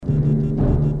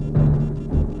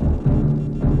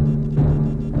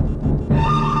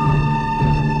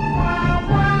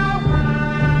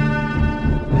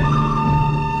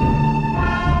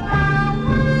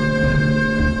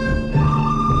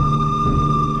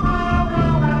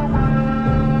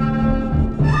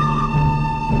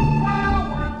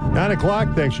9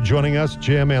 o'clock. Thanks for joining us,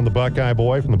 Jim and the Buckeye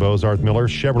Boy from the Bozarth Miller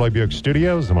Chevrolet Buick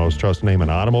Studios, the most trusted name in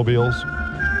automobiles.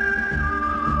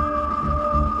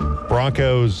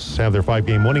 Broncos have their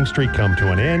 5-game winning streak come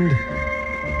to an end,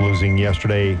 losing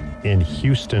yesterday in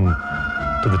Houston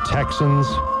to the Texans.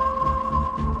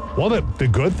 Well, the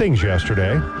good things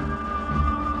yesterday,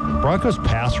 Broncos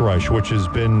pass rush, which has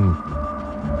been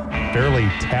fairly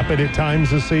tepid at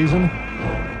times this season,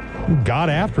 got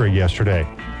after it yesterday.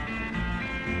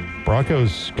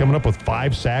 Broncos coming up with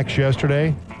 5 sacks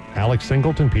yesterday. Alex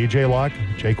Singleton, P.J. Locke,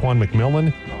 Jaquan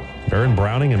McMillan, Aaron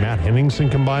Browning, and Matt Henningsen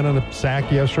combined on a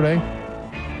sack yesterday.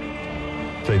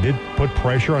 They did put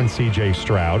pressure on C.J.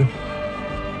 Stroud,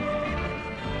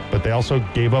 but they also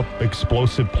gave up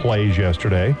explosive plays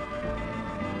yesterday.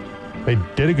 They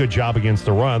did a good job against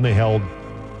the run. They held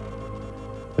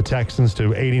the Texans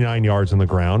to 89 yards on the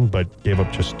ground, but gave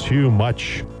up just too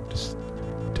much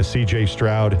to C.J.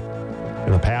 Stroud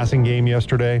in the passing game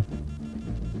yesterday.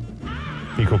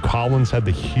 Nico Collins had the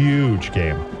huge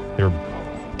game.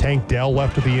 Tank Dell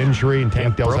left with the injury, and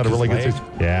Tank Dell's had a really good season.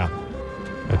 Yeah.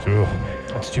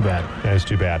 That's too bad. That is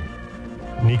too bad.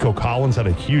 Nico Collins had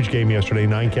a huge game yesterday,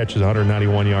 9 catches,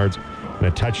 191 yards, and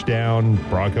a touchdown.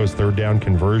 Broncos' third down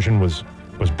conversion was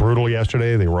brutal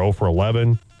yesterday. They were 0 for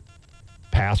 11.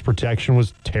 Pass protection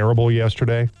was terrible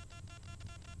yesterday.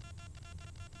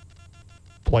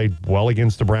 Played well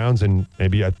against the Browns, and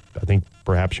maybe I think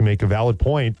perhaps you make a valid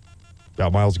point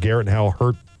about Myles Garrett and how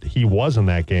hurt he was in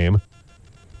that game.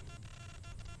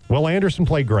 Will Anderson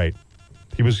played great.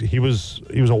 He was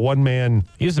a one-man.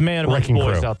 He was the man amongst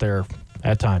boys crew out there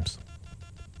at times.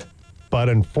 But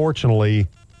unfortunately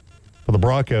for the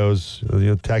Broncos,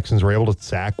 the Texans were able to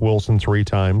sack Wilson 3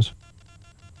 times.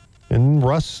 And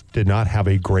Russ did not have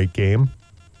a great game.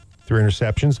 3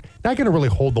 interceptions. Not going to really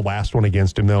hold the last one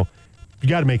against him, though. You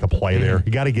got to make a play there.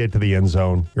 You got to get to the end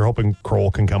zone. You're hoping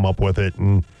Kroll can come up with it,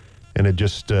 and it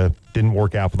just didn't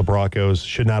work out for the Broncos.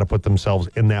 Should not have put themselves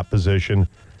in that position.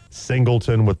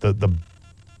 Singleton with the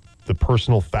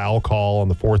personal foul call on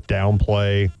the 4th down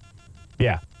play.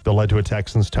 Yeah. That led to a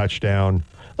Texans touchdown.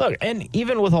 Look, and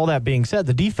even with all that being said,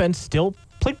 the defense still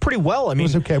played pretty well. I mean, it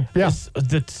was okay. Yeah.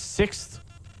 The 6th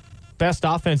best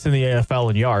offense in the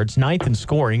NFL in yards, 9th in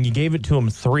scoring. You gave it to them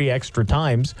 3 extra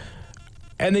times,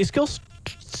 and they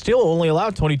still only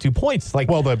allowed 22 points. Like,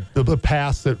 well, the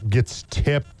pass that gets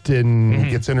tipped and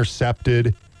gets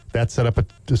intercepted, that set up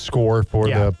a score for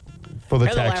the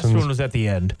Texans. The last one was at the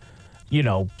end.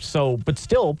 But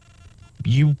still,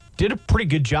 you did a pretty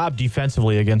good job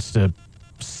defensively against a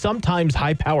sometimes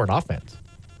high-powered offense.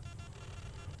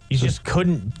 You just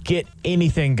couldn't get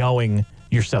anything going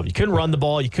yourself. You couldn't run the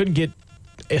ball. You couldn't get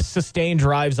sustained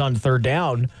drives on 3rd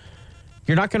down.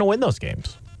 You're not going to win those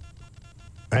games.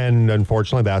 And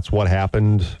unfortunately, that's what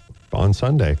happened on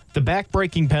Sunday. The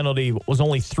back-breaking penalty was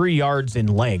only 3 yards in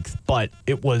length, but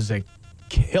it was a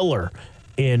killer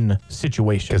in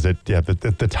situation. Because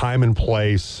the time and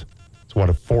place, it's a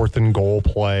 4th and goal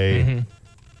play,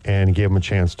 and gave them a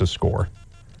chance to score.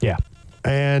 Yeah.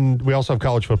 And we also have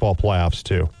college football playoffs,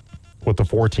 too, with the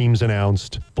 4 teams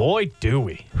announced. Boy, do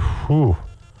we. Whew.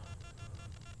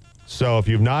 So if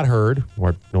you've not heard,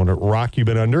 we're going to rock you've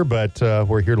been under, but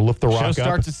we're here to lift the rock up. Show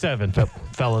starts at 7,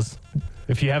 fellas.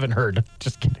 If you haven't heard.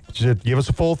 Just kidding. Just give us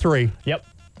a full 3. Yep.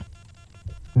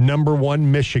 Number 1,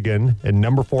 Michigan, and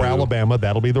number 4, Alabama.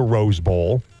 That'll be the Rose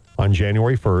Bowl on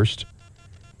January 1st.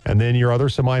 And then your other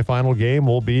semifinal game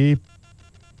will be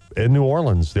in New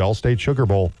Orleans, the All-State Sugar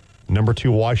Bowl. Number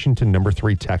 2, Washington. Number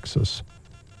 3, Texas.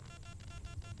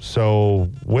 So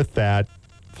with that,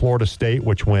 Florida State,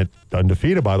 which went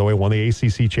undefeated, by the way, won the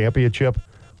ACC championship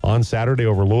on Saturday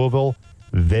over Louisville.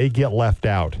 They get left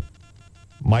out.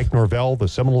 Mike Norvell, the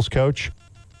Seminoles coach,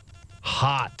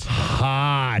 hot.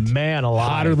 Man alive.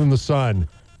 Hotter than the sun.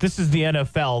 This is the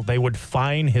NFL. They would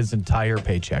fine his entire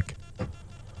paycheck.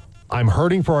 I'm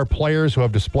hurting for our players who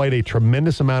have displayed a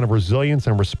tremendous amount of resilience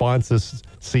and response this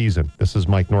season. This is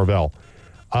Mike Norvell.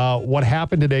 What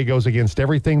happened today goes against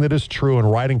everything that is true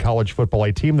and right in college football.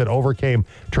 A team that overcame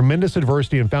tremendous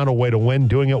adversity and found a way to win,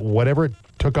 doing it whatever it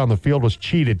took on the field, was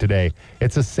cheated today.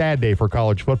 It's a sad day for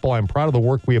college football. I'm proud of the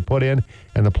work we have put in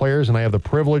and the players, and I have the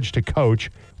privilege to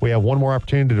coach. We have one more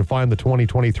opportunity to define the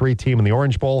 2023 team in the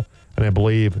Orange Bowl, and I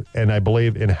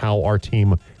believe in how our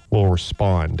team will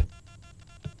respond.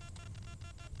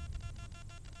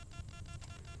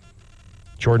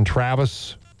 Jordan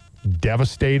Travis,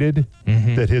 devastated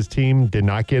that his team did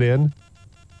not get in.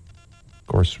 Of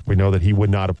course, we know that he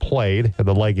would not have played, had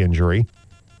the leg injury.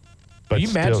 But can you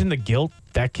imagine the guilt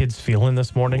that kid's feeling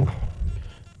this morning?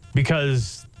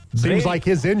 Because seems like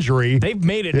his injury. They've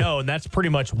made it known that's pretty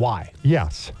much why.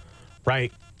 Yes.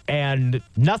 right? And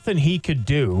nothing he could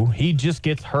do. He just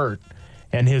gets hurt,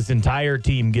 and his entire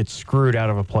team gets screwed out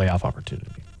of a playoff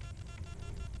opportunity.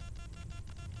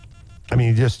 I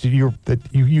mean, just you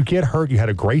get hurt. You had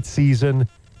a great season,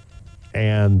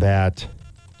 and that.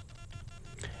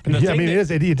 And I mean,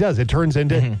 it does. It turns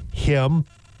into him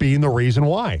being the reason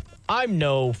why. I'm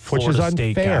no Florida which is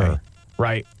State unfair. guy,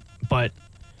 right? But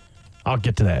I'll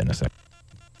get to that in a second.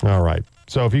 All right.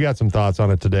 So if you got some thoughts on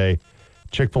it today,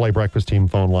 Chick-fil-A Breakfast Team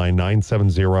phone line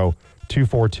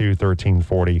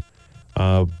 970-242-1340.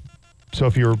 So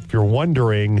if you're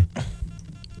wondering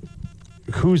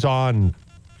who's on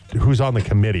the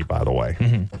committee, by the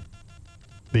way,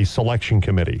 the selection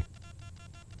committee,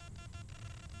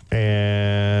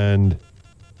 and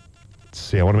let's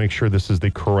see, I want to make sure this is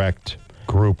the correct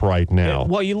group right now.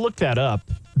 Well, you looked that up.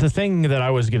 The thing that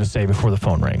I was going to say before the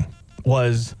phone rang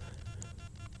was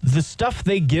the stuff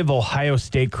they give Ohio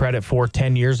State credit for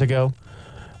 10 years ago.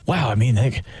 Wow, I mean,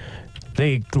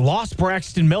 they lost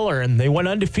Braxton Miller and they went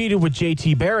undefeated with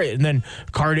JT Barrett, and then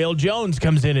Cardale Jones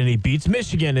comes in and he beats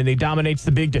Michigan and he dominates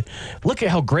the Big. Look at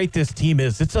how great this team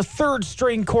is. It's a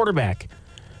third-string quarterback.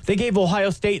 They gave Ohio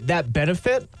State that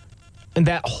benefit, and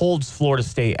that holds Florida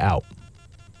State out.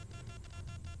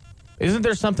 Isn't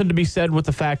there something to be said with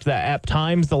the fact that at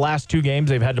times the last two games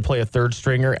they've had to play a third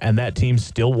stringer and that team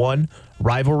still won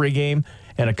rivalry game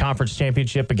and a conference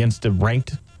championship against a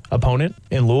ranked opponent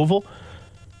in Louisville?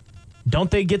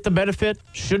 Don't they get the benefit?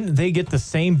 Shouldn't they get the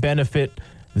same benefit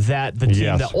that the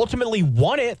team that ultimately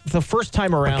won it the first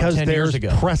time around because 10 years ago?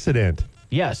 Because there's precedent.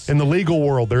 Yes. In the legal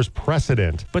world, there's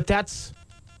precedent. But that's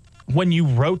when you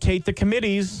rotate the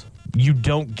committees, you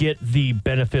don't get the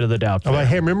benefit of the doubt. Like,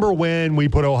 hey, remember when we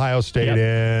put Ohio State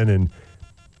in and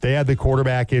they had the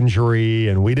quarterback injury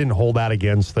and we didn't hold that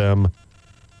against them?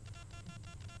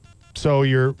 So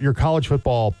your college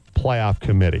football playoff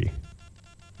committee,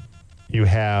 you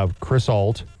have Chris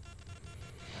Ault,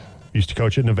 used to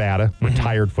coach at Nevada,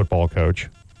 retired football coach.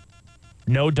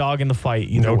 No dog in the fight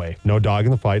either way. No dog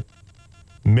in the fight.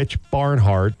 Mitch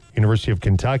Barnhart, University of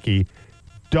Kentucky,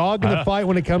 dog in the fight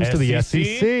when it comes to the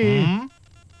SEC.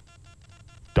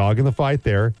 Dog in the fight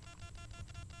there.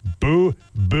 Boo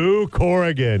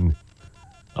Corrigan.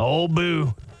 Old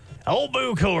Boo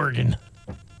Corrigan.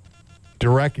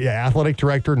 Athletic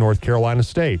director, North Carolina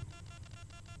State.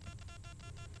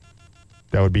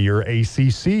 That would be your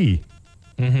ACC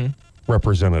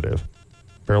representative.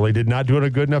 Apparently did not do a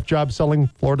good enough job selling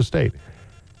Florida State.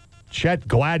 Chet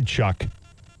Gladchuk.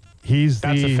 That's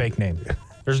a fake name.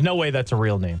 There's no way that's a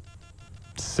real name.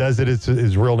 Says it is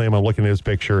his real name. I'm looking at his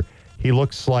picture. He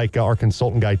looks like our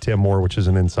consultant guy, Tim Moore, which is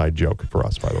an inside joke for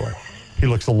us, by the way. He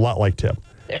looks a lot like Tim.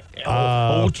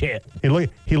 Chet.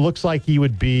 He looks like he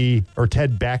would be, or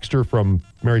Ted Baxter from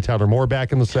Mary Tyler Moore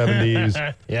back in the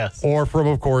 70s. Yes. Or from,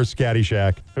 of course,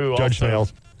 Caddyshack. Who Judge also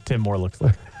Nails. Tim Moore looks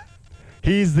like.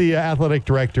 He's the athletic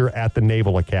director at the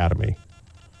Naval Academy.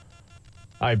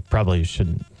 I probably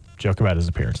shouldn't joke about his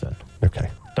appearance then. Okay.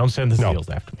 Don't send the Seals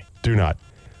after me. Do not.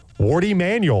 Wardy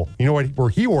Manuel. You know where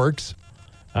he works?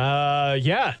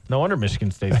 Yeah. No wonder Michigan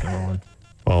State's number one.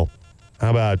 Well, how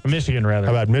about Michigan, rather.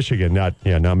 How about Michigan? Not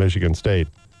Michigan State.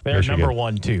 They're Michigan. number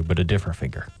one, too, but a different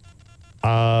finger.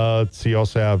 Let's see. You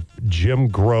also have Jim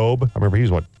Grobe. I remember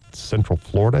he's Central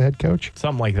Florida head coach?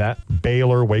 Something like that.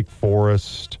 Baylor, Wake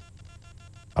Forest.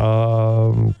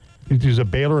 He was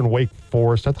at Baylor and Wake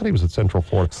Forest. I thought he was at Central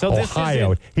Florida. So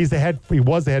Ohio. He was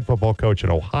the head football coach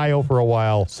at Ohio for a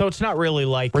while. So it's not really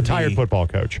like retired football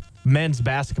coach. Men's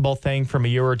basketball thing from a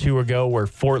year or two ago where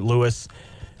Fort Lewis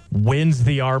wins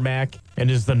the RMAC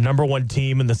and is the number one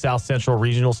team in the South Central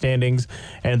regional standings,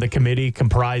 and the committee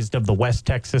comprised of the West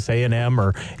Texas A&M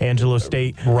or Angelo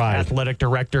State athletic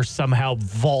director somehow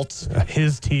vaults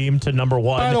his team to number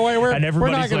one. By the way, we're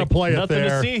everybody's not going to play it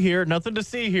there. Nothing to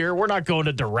see here. We're not going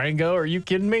to Durango. Are you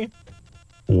kidding me?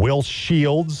 Will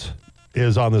Shields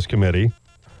is on this committee.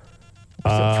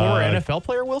 Former NFL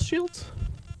player Will Shields?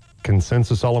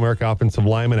 Consensus All-America offensive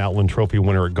lineman, Outland Trophy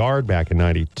winner at guard back in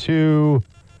 92.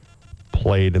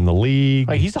 Played in the league.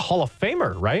 Like, he's a Hall of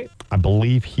Famer, right? I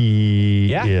believe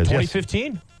he is.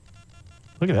 2015. Yes.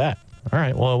 Look at that. All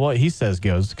right. Well, what he says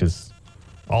goes, because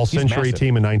All-Century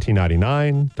team in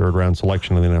 1999. Third-round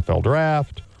selection in the NFL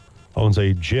draft. Owns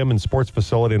a gym and sports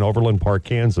facility in Overland Park,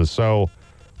 Kansas. So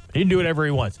he can do whatever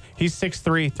he wants. He's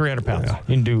 6'3", 300 pounds. Yeah.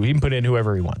 He can put in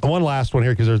whoever he wants. One last one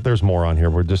here, because there's more on here.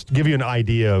 We'll just give you an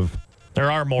idea of. There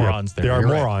are morons there. There are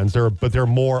morons there, but there are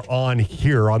more on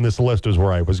here on this list is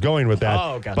where I was going with that.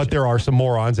 Oh, gotcha. But there are some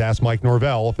morons. Ask Mike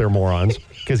Norvell if they're morons,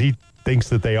 because he thinks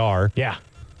that they are. Yeah.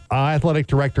 Athletic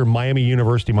director, Miami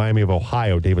University, Miami of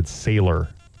Ohio, David Saylor.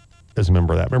 as a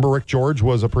member of that. Remember, Rick George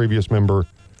was a previous member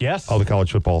Yes. of the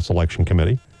College Football Selection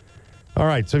Committee. All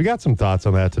right, so you got some thoughts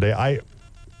on that today. I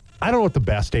don't know what the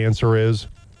best answer is,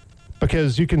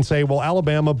 because you can say, well,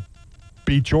 Alabama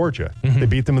beat Georgia. They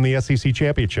beat them in the SEC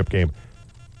championship game.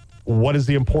 What is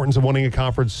the importance of winning a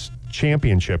conference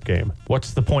championship game?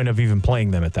 What's the point of even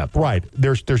playing them at that point? Right.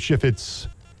 There's if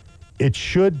it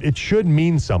should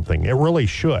mean something. It really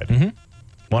should.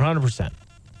 100%.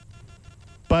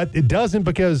 But it doesn't,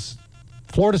 because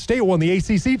Florida State won the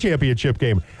ACC championship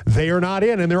game. They are not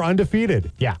in, and they're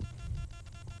undefeated. Yeah.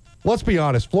 Let's be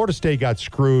honest. Florida State got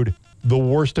screwed the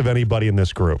worst of anybody in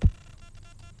this group.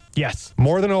 Yes.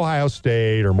 More than Ohio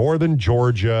State or more than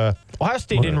Georgia. Ohio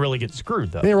State didn't really get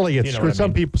screwed, though. They didn't really get You know screwed. what I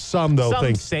mean? Some though, Some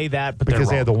think say that, but because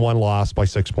they they're had the wrong. one loss by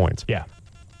 6 points. Yeah.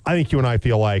 I think you and I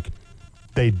feel like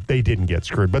they didn't get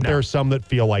screwed, but No. there are some that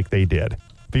feel like they did.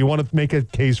 If you want to make a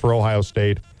case for Ohio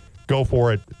State, go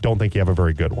for it. Don't think you have a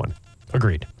very good one.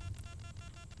 Agreed.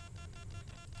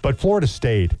 But Florida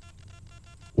State,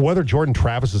 whether Jordan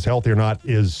Travis is healthy or not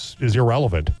is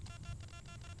irrelevant.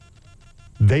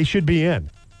 They should be in.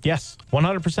 Yes,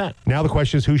 100%. Now the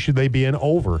question is, who should they be in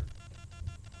over?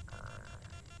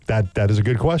 That is a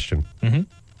good question.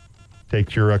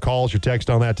 Take your calls, your text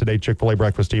on that today. Chick-fil-A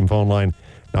Breakfast Team phone line,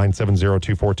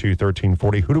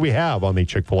 970-242-1340. Who do we have on the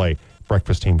Chick-fil-A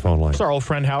Breakfast Team phone line? It's our old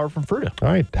friend Howard from Fruta. All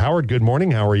right, Howard, good morning.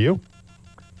 How are you?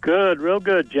 Good, real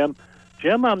good, Jim.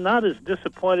 Jim, I'm not as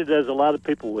disappointed as a lot of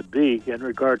people would be in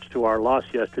regards to our loss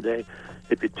yesterday.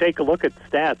 If you take a look at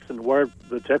stats and where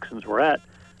the Texans were at,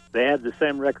 they had the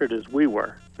same record as we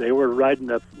were. They were riding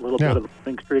a little bit of a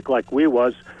winning streak like we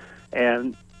was,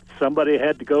 and somebody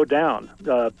had to go down.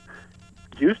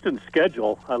 Houston's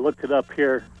schedule, I looked it up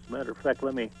here. As a matter of fact,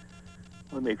 let me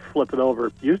flip it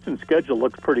over. Houston's schedule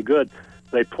looks pretty good.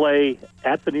 They play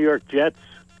at the New York Jets,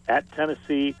 at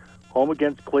Tennessee, home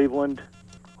against Cleveland,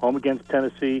 home against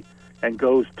Tennessee, and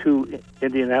goes to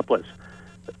Indianapolis.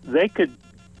 They could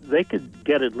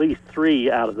get at least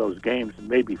 3 out of those games, and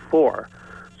maybe 4.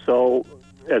 So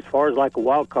as far as like a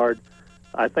wild card,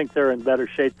 I think they're in better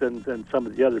shape than some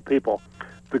of the other people.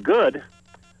 The good,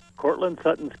 Cortland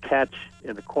Sutton's catch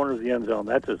in the corner of the end zone,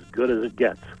 that's as good as it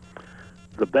gets.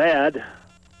 The bad,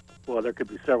 well, there could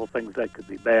be several things that could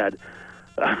be bad.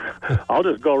 I'll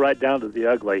just go right down to the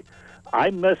ugly.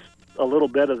 I missed a little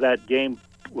bit of that game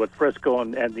with Frisco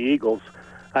and the Eagles.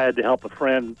 I had to help a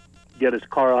friend get his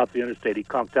car off the interstate. He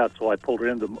conked out, so I pulled her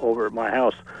into over at my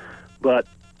house. But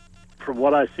from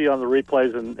what I see on the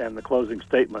replays and the closing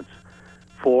statements,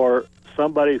 for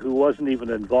somebody who wasn't even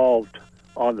involved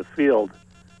on the field,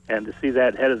 and to see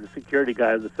that head of the security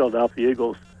guy of the Philadelphia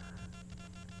Eagles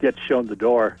get shown the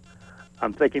door,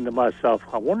 I'm thinking to myself,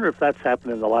 I wonder if that's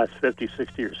happened in the last 50,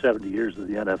 60, or 70 years of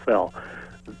the NFL.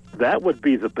 That would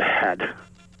be the bad.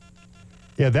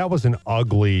 Yeah, that was an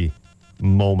ugly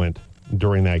moment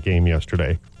during that game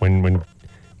yesterday when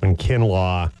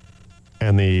Kinlaw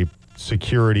and the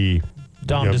security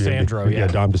Dom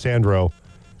DeSandro, Dom DeSandro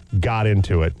got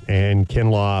into it, and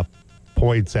Kinlaw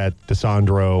points at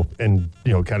DeSandro and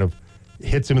kind of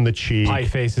hits him in the cheek. Pie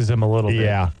faces him a little bit.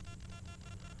 Yeah.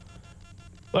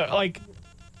 But,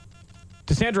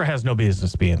 DeSandro has no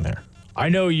business being there. I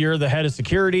know you're the head of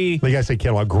security. The guy said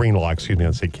Kinlaw, Greenlaw. Excuse me,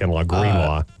 I say Kinlaw,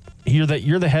 Greenlaw.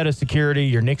 You're the head of security.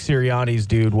 You're Nick Sirianni's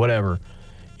dude, whatever.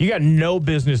 You got no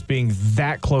business being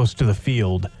that close to the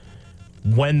field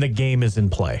when the game is in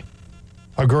play.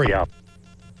 Agree. Yeah.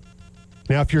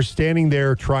 Now, if you're standing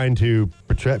there trying to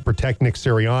protect Nick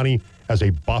Sirianni as a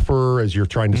buffer, as you're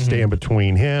trying to stand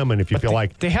between him, and if you feel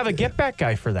like... They have a get-back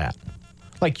guy for that.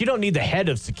 You don't need the head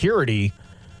of security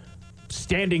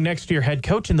standing next to your head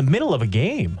coach in the middle of a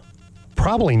game.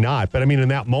 Probably not. But, in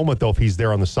that moment, though, if he's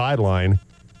there on the sideline,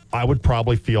 I would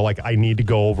probably feel like I need to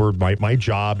go over. My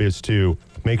job is to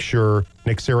make sure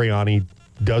Nick Sirianni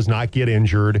does not get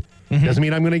injured. Doesn't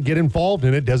mean I'm going to get involved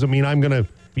in it. Doesn't mean I'm going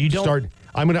to start...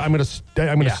 I'm going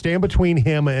to stand between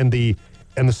him and the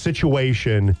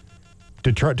situation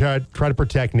to try to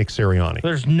protect Nick Sirianni.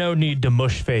 There's no need to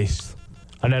mush face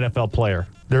an NFL player.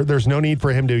 There's no need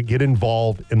for him to get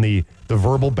involved in the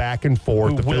verbal back and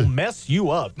forth. Who will mess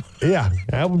you up. Yeah.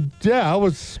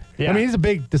 He's a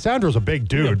big... DeSandro's a big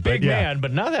dude. He's a big man,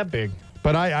 but not that big.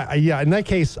 But in that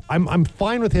case, I'm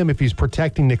fine with him if he's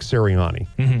protecting Nick Sirianni.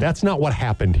 That's not what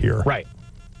happened here. Right.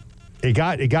 It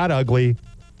got ugly.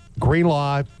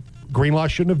 Greenlaw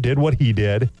shouldn't have did what he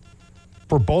did.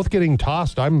 For both getting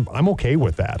tossed, I'm okay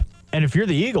with that. And if you're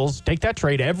the Eagles, take that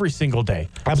trade every single day.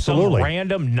 Absolutely. Some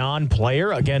random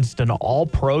non-player against an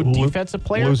all-pro defensive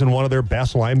player. Losing one of their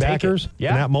best linebackers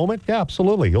in that moment? Yeah,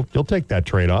 absolutely. You'll take that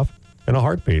trade-off in a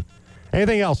heartbeat.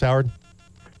 Anything else, Howard?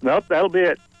 Nope, that'll be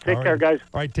it. Take All care, right. guys.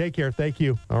 All right, take care. Thank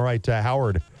you. All right,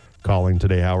 Howard calling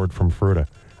today. Howard from Fruita.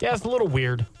 Yeah, it's a little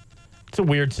weird. It's a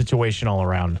weird situation all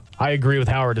around. I agree with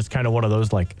Howard. It's kind of one of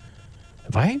those like,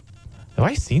 have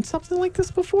I seen something like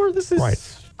this before? This is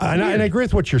Right. And I agree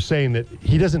with what you're saying, that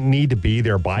he doesn't need to be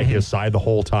there by his side the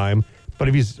whole time. But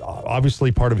if he's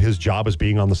obviously, part of his job is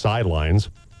being on the sidelines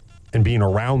and being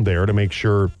around there to make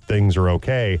sure things are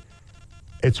okay.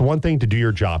 It's one thing to do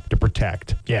your job, to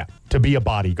protect, Yeah. to be a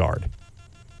bodyguard.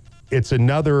 It's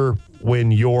another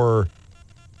when you're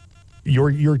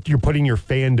putting your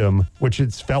fandom, which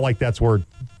it's felt like that's where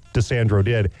DeSandro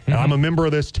did. And I'm a member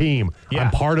of this team. Yeah.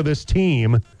 I'm part of this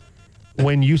team.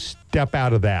 When you step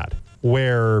out of that,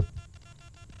 where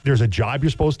there's a job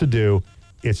you're supposed to do,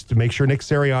 it's to make sure Nick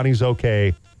Sirianni's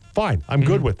okay. Fine, I'm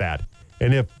good with that.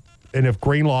 And if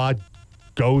Greenlaw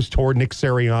goes toward Nick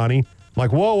Sirianni, I'm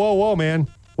like, whoa, man,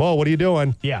 whoa, what are you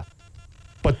doing? Yeah.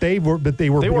 But they were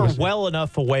well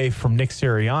enough away from Nick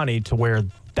Sirianni to where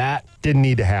that didn't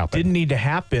need to happen. didn't need to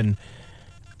happen.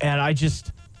 And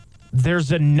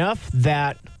there's enough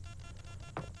that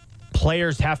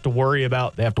players have to worry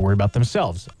about. They have to worry about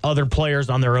themselves. Other players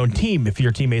on their own team, if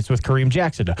you're teammates with Kareem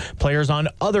Jackson, players on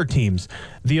other teams,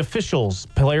 the officials,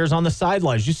 players on the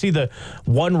sidelines. You see the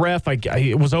one ref,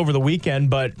 it was over the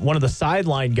weekend, but one of the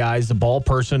sideline guys, the ball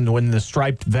person in the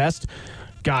striped vest,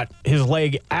 got his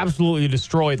leg absolutely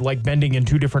destroyed, like bending in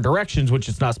two different directions, which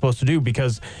it's not supposed to do,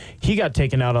 because he got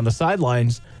taken out on the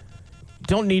sidelines.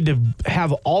 Don't need to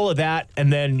have all of that,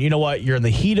 and then, you know what, you're in the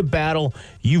heat of battle,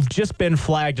 you've just been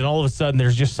flagged, and all of a sudden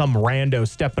there's just some rando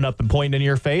stepping up and pointing in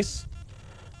your face.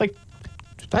 Like,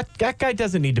 that guy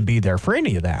doesn't need to be there for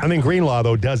any of that. I mean, Greenlaw,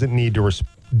 though, doesn't need to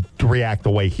react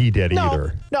the way he did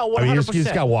either. No, 100%. I mean, you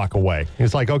just got to walk away.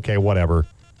 It's like, okay, whatever,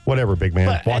 big man,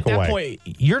 But walk at away. that point,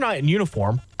 you're not in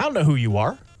uniform. I don't know who you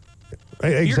are.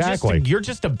 Exactly. You're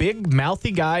just a big, mouthy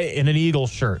guy in an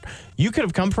Eagles shirt. You could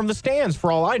have come from the stands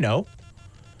for all I know.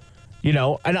 You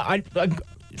know, and I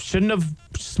shouldn't have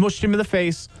smushed him in the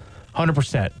face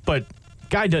 100%. But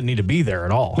guy doesn't need to be there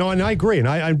at all. No, and I agree. And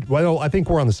I think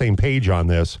we're on the same page on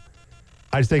this.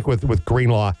 I just think with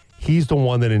Greenlaw, he's the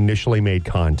one that initially made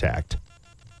contact.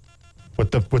 With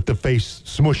the face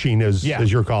smushing,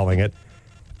 as you're calling it.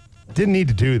 Didn't need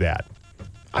to do that.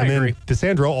 I agree.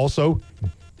 DeSandro also...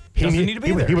 Doesn't need to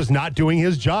be there. He was not doing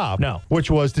his job, No. which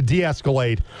was to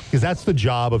de-escalate, because that's the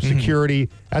job of security.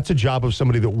 That's a job of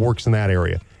somebody that works in that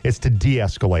area. It's to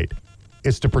de-escalate.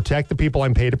 It's to protect the people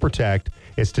I'm paid to protect.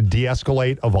 It's to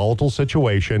de-escalate a volatile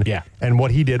situation. Yeah. And what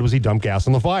he did was he dumped gas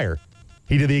on the fire.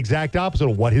 He did the exact opposite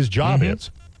of what his job is.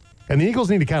 And the Eagles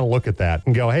need to kind of look at that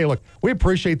and go, hey, look, we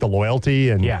appreciate the loyalty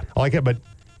and I like it, but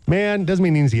man, doesn't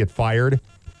mean he needs to get fired.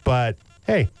 But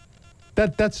hey,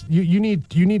 that's you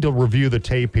need to review the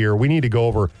tape here. We need to go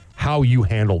over how you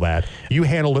handle that. You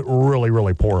handled it really,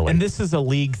 really poorly. And this is a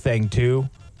league thing too,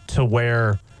 to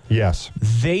where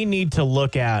they need to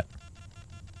look at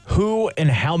who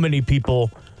and how many people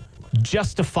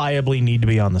justifiably need to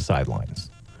be on the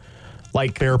sidelines.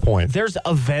 Like, fair point. There's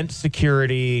event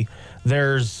security.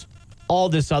 There's all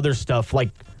this other stuff. Like,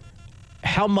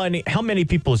 how many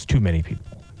people is too many people?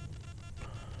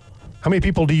 How many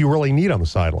people do you really need on the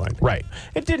sideline? Right.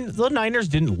 The Niners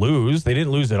didn't lose. They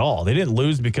didn't lose at all. They didn't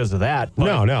lose because of that.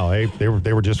 But No,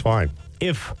 they were just fine.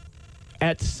 if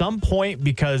at some point,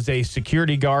 because a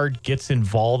security guard gets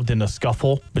involved in a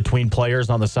scuffle between players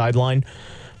on the sideline,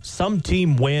 some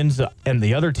team wins and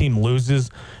the other team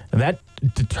loses, and that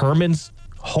determines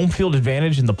home field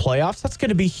advantage in the playoffs, that's going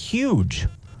to be huge.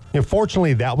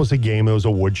 Fortunately, that was a game that was a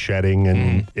woodshedding,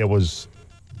 and it was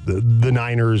the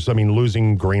Niners. I mean,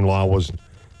 losing Greenlaw was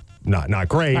not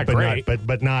great,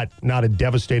 but not a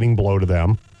devastating blow to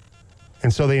them,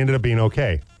 and so they ended up being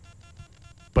okay.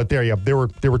 But there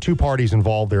were two parties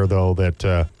involved there, though,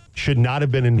 that should not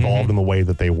have been involved in the way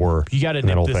that they were. You got to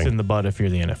nip this in the bud if you're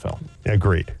the NFL.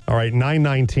 Agreed. All right,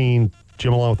 9:19,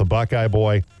 Jim along with the Buckeye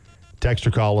Boy. Text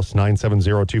or call us,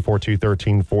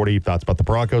 970-242-1340. Thoughts about the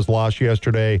Broncos' loss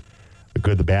yesterday, the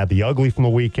good, the bad, the ugly from the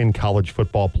weekend. College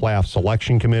Football Playoff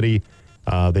Selection Committee,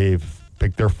 they've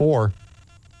picked their four.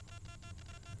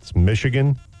 It's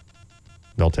Michigan.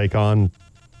 They'll take on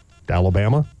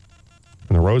Alabama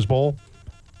in the Rose Bowl.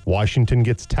 Washington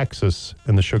gets Texas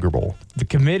in the Sugar Bowl. The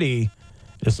committee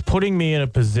is putting me in a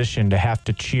position to have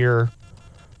to cheer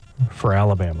for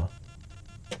Alabama.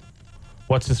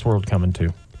 What's this world coming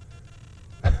to?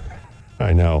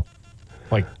 I know.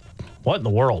 Like, what in the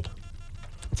world?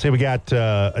 Let's see, we got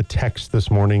a text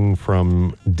this morning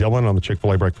from Dylan on the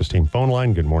Chick-fil-A Breakfast Team phone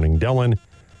line. Good morning, Dylan.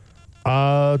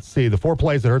 Let's see, the four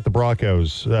plays that hurt the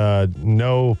Broncos.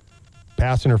 No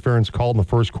pass interference called in the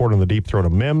first quarter in the deep throw to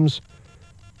Mims.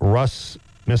 Russ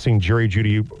missing Jerry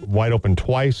Jeudy wide open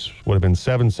twice. Would have been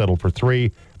 7, settled for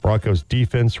 3. Broncos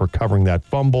defense recovering that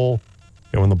fumble.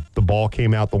 And when the ball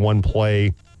came out, the one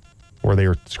play where they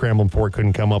were scrambling for it,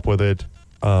 couldn't come up with it.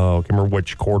 I can't remember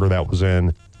which quarter that was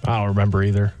in. I don't remember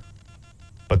either.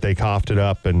 But they coughed it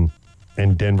up, and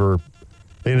Denver,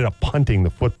 they ended up punting the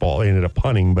football. They ended up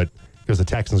punting, but because the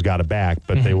Texans got it back,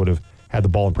 but they would have had the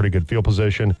ball in pretty good field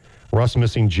position. Russ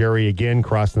missing Jerry again,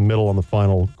 crossing the middle on the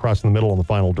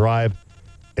final drive.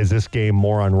 Is this game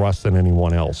more on Russ than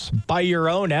anyone else? By your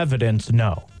own evidence,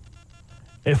 no.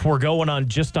 If we're going on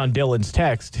just on Dylan's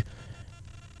text,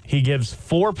 he gives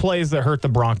 4 plays that hurt the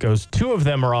Broncos. 2 of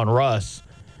them are on Russ,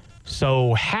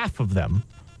 so half of them.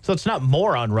 So it's not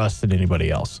more on Russ than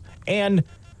anybody else. And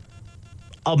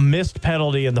a missed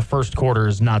penalty in the first quarter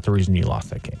is not the reason you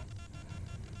lost that game.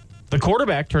 The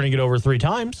quarterback turning it over 3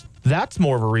 times, that's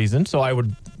more of a reason. So I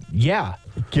would,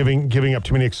 Giving up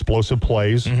too many explosive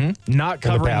plays. Not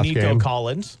covering Nico game.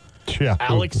 Collins. Yeah.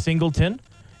 Alex Singleton.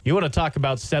 You want to talk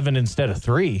about 7 instead of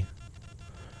 3.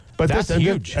 But that's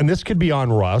huge. And this could be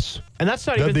on Russ. And that's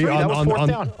not even 3. That was 4th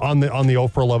down. On the 0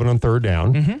 for 11 on 3rd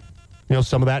down. You know,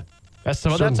 some of that. That's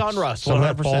on Russ. 100%. Some of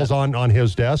that falls on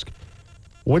his desk.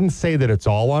 Wouldn't say that it's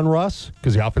all on Russ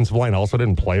because the offensive line also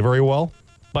didn't play very well.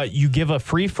 But you give a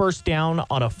free first down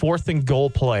on a 4th and goal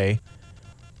play.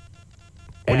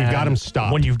 When you've got him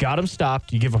stopped. When you've got him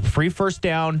stopped, you give a free first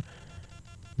down.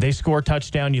 They score a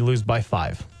touchdown. You lose by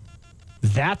 5.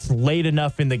 That's late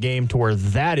enough in the game to where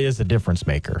that is a difference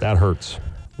maker. That hurts.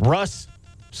 Russ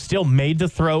still made the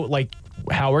throw, like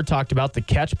Howard talked about, the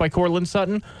catch by Cortland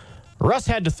Sutton. Russ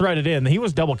had to thread it in. He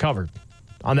was double covered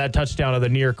on that touchdown of the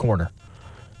near corner.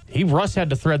 Russ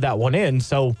had to thread that one in,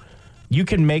 so you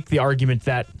can make the argument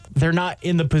that they're not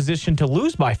in the position to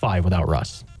lose by 5 without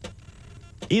Russ.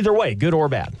 Either way, good or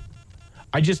bad.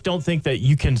 I just don't think that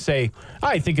you can say,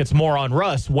 I think it's more on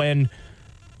Russ when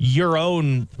your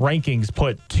own rankings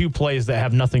put 2 plays that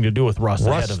have nothing to do with Russ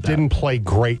ahead of that. Russ didn't play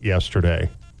great yesterday.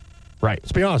 Right.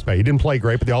 Let's be honest, man. He didn't play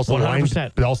great, but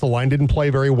the line didn't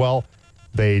play very well.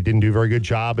 They didn't do a very good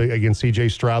job against C.J.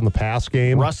 Stroud in the pass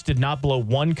game. Russ did not blow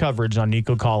one coverage on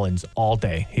Nico Collins all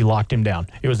day. He locked him down.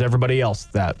 It was everybody else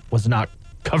that was not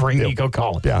covering Nico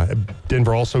Collins. Yeah,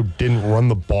 Denver also didn't run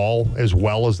the ball as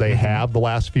well as they have the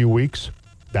last few weeks.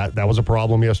 That was a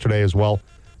problem yesterday as well.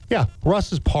 Yeah,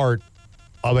 Russ is part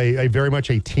of a very much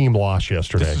a team loss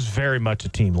yesterday. This is very much a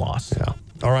team loss. Yeah.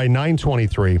 All right,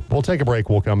 9:23. We'll take a break.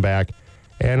 We'll come back.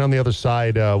 And on the other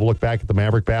side, we'll look back at the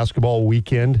Maverick basketball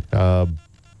weekend.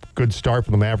 Good start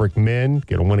for the Maverick men.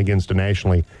 Get a win against a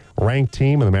nationally ranked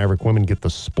team. And the Maverick women get the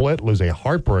split, lose a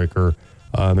heartbreaker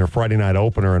in their Friday night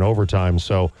opener in overtime.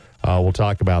 So we'll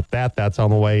talk about that. That's on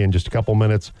the way in just a couple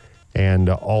minutes. And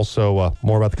also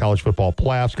more about the college football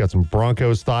playoffs. Got some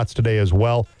Broncos thoughts today as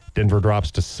well. Denver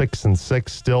drops to 6-6,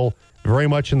 still very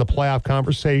much in the playoff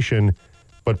conversation.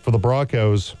 But for the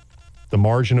Broncos, the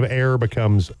margin of error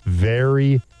becomes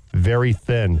very, very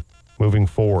thin moving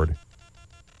forward.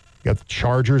 You got the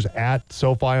Chargers at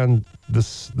SoFi on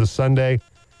this Sunday.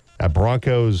 That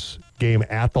Broncos game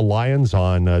at the Lions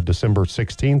on December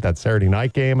 16th, that Saturday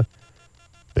night game.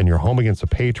 Then you're home against the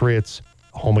Patriots,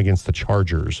 home against the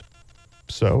Chargers.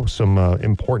 So some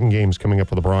important games coming up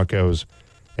for the Broncos.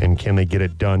 And can they get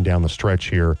it done down the stretch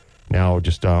here? Now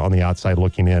just on the outside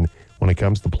looking in when it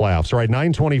comes to the playoffs. All right,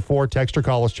 9:24, text or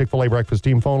call us, Chick-fil-A Breakfast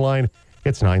Team phone line.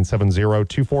 It's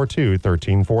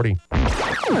 970-242-1340.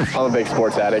 I'm a big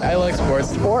sports addict. I like sports.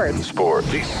 Sport.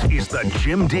 This is the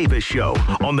Jim Davis Show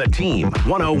on the Team.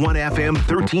 101 FM,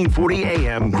 1340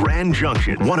 AM, Grand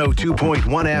Junction.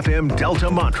 102.1 FM,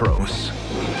 Delta Montrose.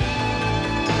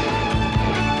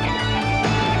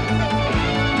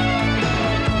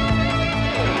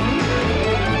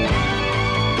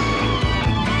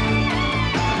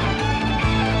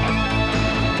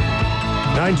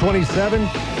 $927.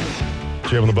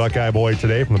 Jim and the Buckeye Boy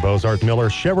today from the Bozarth Miller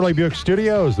Chevrolet Buick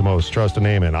Studios, the most trusted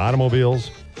name in automobiles.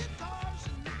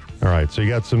 All right, so you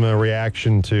got some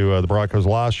reaction to the Broncos'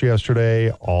 loss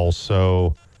yesterday,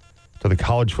 also to the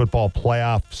college football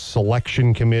playoff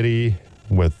selection committee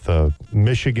with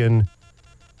Michigan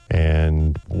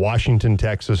and Washington,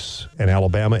 Texas, and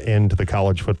Alabama into the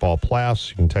college football playoffs.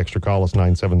 You can text or call us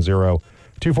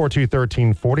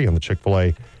 970-242-1340 on the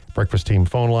Chick-fil-A Breakfast Team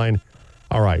phone line.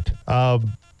 All right.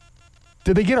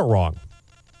 Did they get it wrong?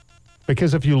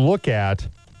 Because if you look at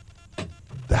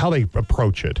how they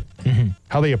approach it,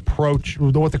 how they approach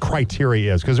what the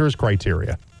criteria is, because there is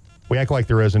criteria. We act like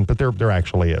there isn't, but there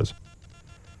actually is.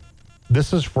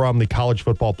 This is from the College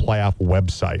Football Playoff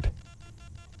website.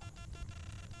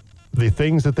 the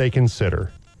things that they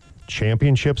consider: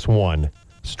 championships won,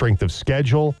 strength of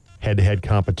schedule, head-to-head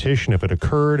competition if it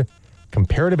occurred,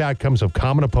 comparative outcomes of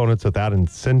common opponents without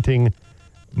incenting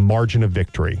margin of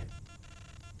victory.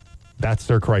 That's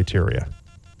their criteria.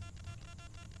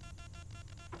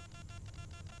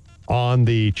 On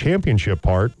the championship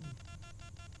part,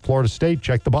 Florida State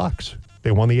checked the box.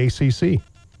 They won the ACC.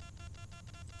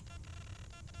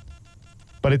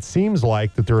 But it seems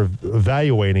like that they're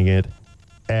evaluating it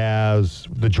as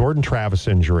the Jordan Travis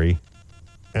injury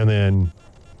and then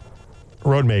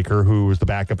Roadmaker, who was the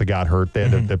backup that got hurt. They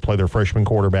had to play their freshman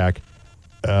quarterback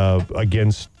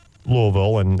against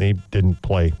Louisville, and they didn't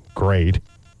play great.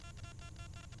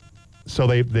 So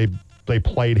they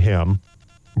played him.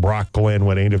 Brock Glenn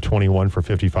went 8 of 21 for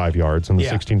 55 yards in the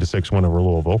 16-6 win over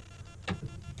Louisville.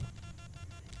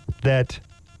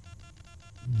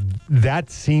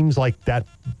 That seems like that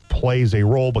plays a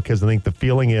role, because I think the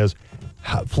feeling is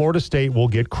Florida State will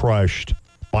get crushed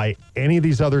by any of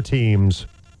these other teams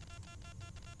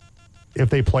if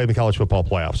they play in the college football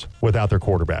playoffs without their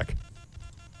quarterback.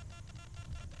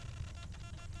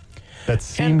 That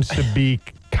seems to be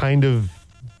kind of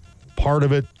part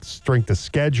of it. Strength of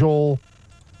schedule.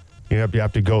 You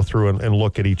have to go through and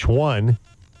look at each one,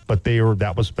 but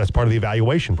that's part of the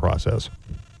evaluation process.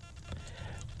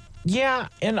 Yeah,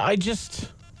 and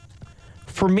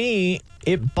for me,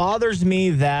 it bothers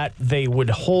me that they would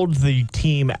hold the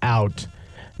team out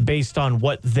based on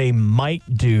what they might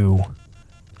do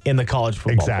in the college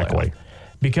football playoff.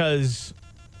 Because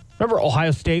remember,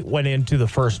 Ohio State went into the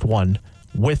first one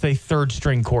with a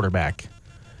third-string quarterback.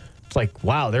 It's like,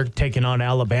 wow, they're taking on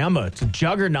Alabama. It's a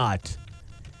juggernaut.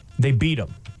 They beat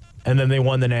them, and then they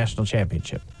won the national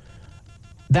championship.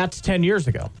 That's 10 years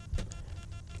ago.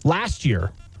 Last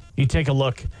year, you take a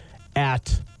look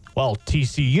at,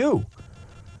 TCU.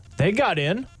 They got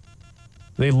in.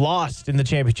 They lost in the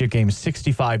championship game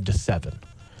 65-7.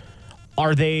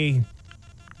 Are they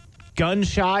gun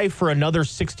shy for another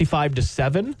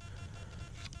 65-7?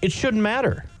 It shouldn't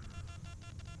matter.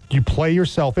 You play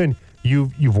yourself in.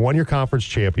 You've won your conference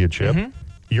championship. Mm-hmm.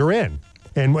 You're in.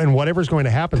 And whatever's going to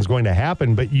happen is going to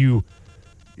happen, but you're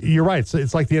right.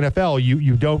 It's like the NFL.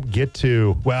 You don't get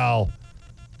to,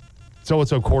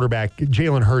 so-and-so quarterback,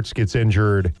 Jalen Hurts gets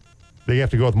injured. They have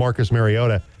to go with Marcus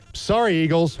Mariota. Sorry,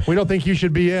 Eagles. We don't think you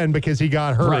should be in because he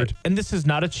got hurt. Right. And this is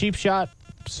not a cheap shot,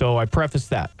 so I preface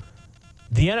that.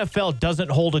 The NFL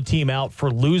doesn't hold a team out for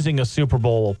losing a Super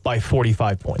Bowl by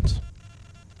 45 points.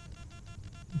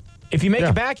 If you make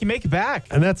it back, you make it back.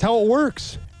 And that's how it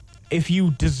works. If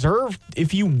you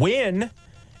win,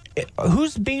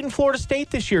 who's beating Florida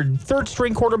State this year?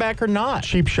 Third-string quarterback or not?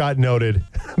 Cheap shot noted,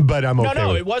 but I'm okay.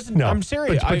 No, it wasn't. No. I'm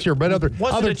serious. It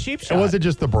wasn't a cheap shot. It wasn't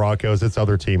just the Broncos. It's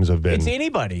other teams have been. It's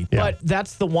anybody, but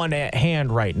that's the one at hand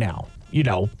right now.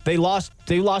 They lost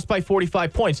by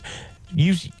 45 points.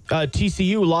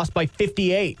 TCU lost by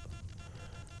 58.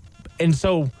 And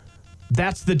so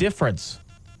that's the difference.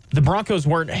 The Broncos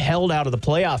weren't held out of the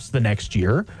playoffs the next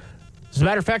year. As a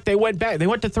matter of fact, they went back. They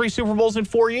went to 3 Super Bowls in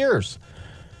 4 years.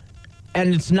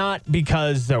 And it's not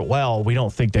because, we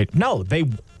don't think they... No, they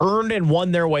earned and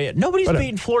won their way. Nobody's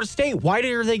beating Florida State. Why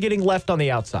are they getting left on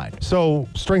the outside? So,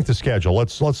 strength of schedule.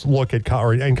 Let's look at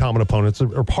and common opponents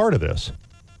are part of this.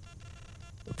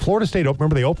 Florida State,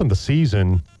 remember, they opened the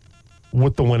season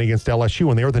with the win against LSU,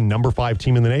 and they were the number 5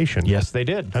 team in the nation. Yes, they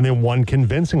did. And they won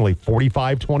convincingly,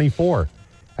 45-24.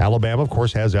 Alabama, of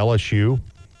course, has LSU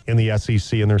in the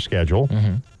SEC in their schedule.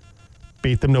 Mm-hmm.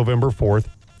 Beat them November 4th,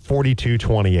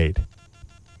 42-28.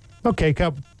 Okay,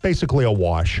 basically a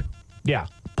wash. Yeah,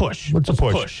 push. It's a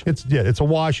push. It's a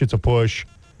wash. It's a push.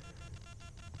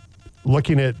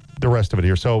 Looking at the rest of it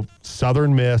here. So,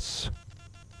 Southern Miss,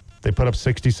 they put up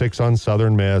 66 on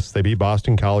Southern Miss. They beat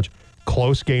Boston College.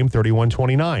 Close game,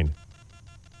 31-29.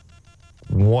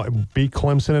 Beat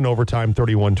Clemson in overtime,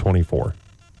 31-24.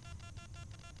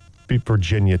 Beat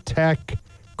Virginia Tech.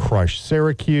 Crushed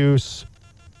Syracuse.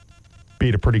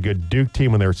 Beat a pretty good Duke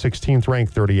team when they were 16th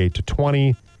ranked,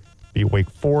 38-20. Beat Wake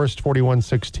Forest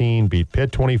 41-16. Beat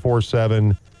Pitt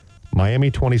 24-7.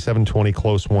 Miami 27-20,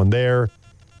 close one there.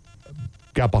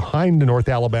 Got behind to North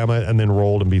Alabama and then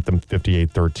rolled and beat them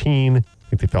 58-13. I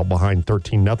think they fell behind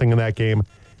 13-0 in that game.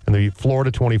 And they beat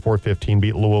Florida 24-15,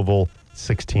 beat Louisville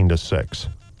 16-6.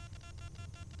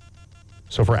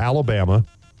 So for Alabama,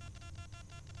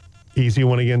 easy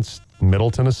win against Middle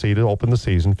Tennessee to open the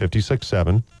season,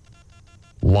 56-7.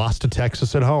 Lost to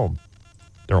Texas at home.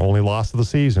 Their only loss of the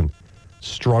season.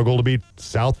 Struggled to beat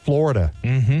South Florida.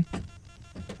 Mm-hmm.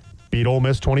 Beat Ole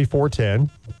Miss 24-10.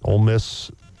 Ole Miss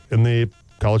in the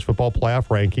college football playoff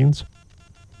rankings.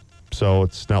 So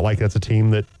it's not like that's a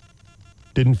team that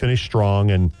didn't finish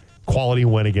strong, and quality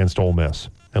win against Ole Miss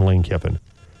and Lane Kiffin.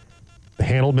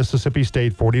 Handled Mississippi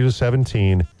State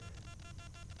 40-17.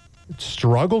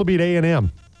 Struggled to beat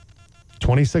A&M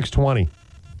 26-20.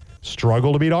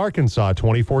 Struggled to beat Arkansas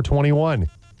 24-21.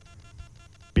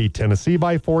 Beat Tennessee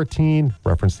by 14.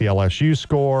 Reference the LSU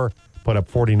score. Put up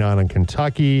 49 on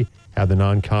Kentucky. Had the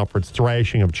non-conference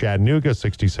thrashing of Chattanooga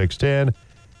 66-10.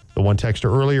 The one texter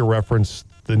earlier referenced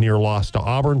the near loss to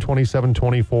Auburn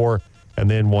 27-24. And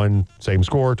then won, same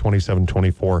score,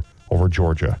 27-24 over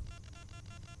Georgia.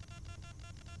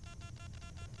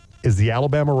 Is the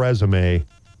Alabama resume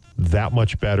that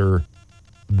much better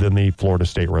than the Florida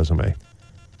State resume?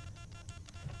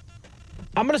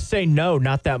 I'm going to say no,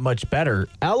 not that much better.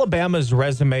 Alabama's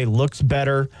resume looks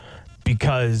better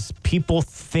because people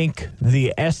think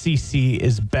the SEC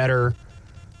is better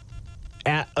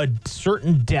at a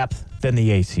certain depth than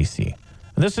the ACC.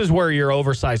 This is where your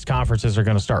oversized conferences are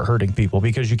going to start hurting people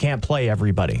because you can't play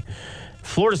everybody.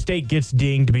 Florida State gets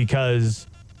dinged because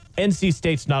NC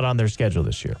State's not on their schedule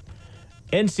this year.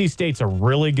 NC State's a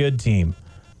really good team.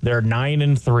 They're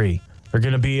 9-3. They're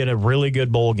going to be in a really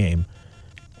good bowl game.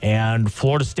 And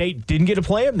Florida State didn't get to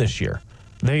play them this year.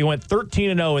 They went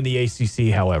 13-0 in the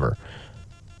ACC, however.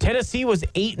 Tennessee was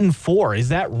 8-4. Is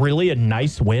that really a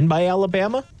nice win by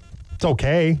Alabama? It's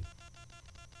okay.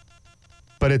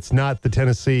 But it's not the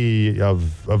Tennessee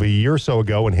of a year or so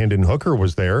ago when Hendon Hooker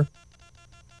was there,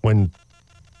 when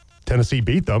Tennessee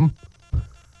beat them.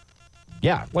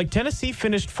 Yeah, like Tennessee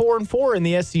finished 4-4 in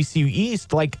the SEC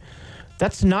East. Like,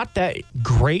 that's not that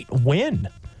great win.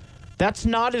 That's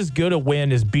not as good a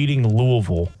win as beating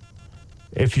Louisville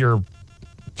if you're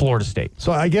Florida State.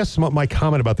 So I guess my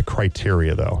comment about the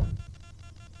criteria, though,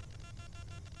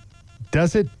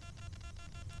 does it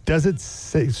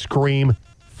scream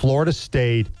Florida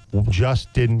State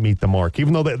just didn't meet the mark?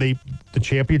 Even though the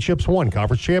championships won,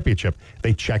 conference championship,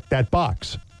 they checked that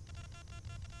box.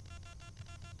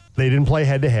 They didn't play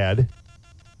head-to-head,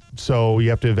 so you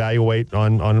have to evaluate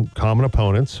on common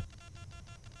opponents.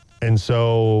 And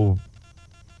so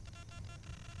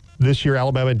this year,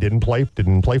 Alabama didn't play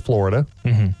Florida,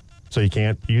 so you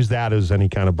can't use that as any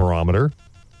kind of barometer.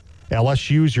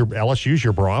 LSU's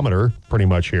your barometer pretty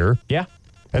much here. Yeah.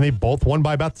 And they both won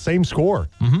by about the same score.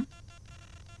 Mm-hmm.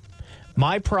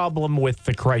 My problem with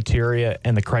the criteria,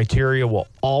 and the criteria will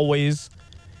always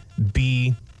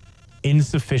be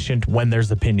insufficient when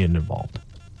there's opinion involved.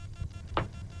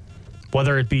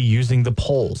 Whether it be using the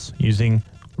polls, using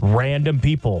random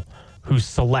people who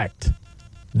select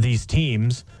these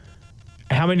teams.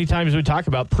 How many times do we talk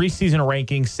about preseason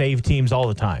rankings save teams all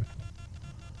the time?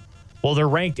 Well, they're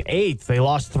ranked 8th. They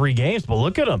lost 3 games, but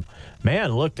look at them.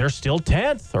 Man, look, they're still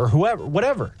 10th or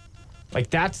whatever.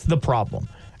 Like, that's the problem.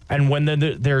 And when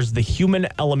there's the human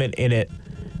element in it,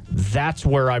 that's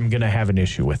where I'm going to have an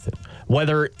issue with it.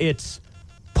 Whether it's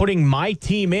putting my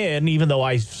team in, even though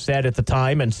I said at the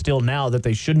time and still now that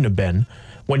they shouldn't have been,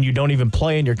 when you don't even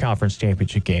play in your conference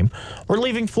championship game, or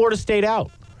leaving Florida State out.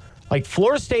 Like,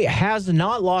 Florida State has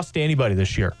not lost to anybody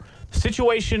this year.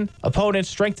 Situation, opponents,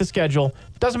 strength of schedule,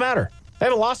 doesn't matter. They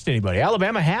haven't lost to anybody.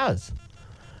 Alabama has.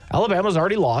 Alabama's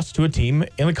already lost to a team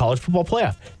in the college football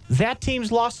playoff. That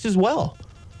team's lost as well.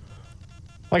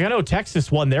 Like, I know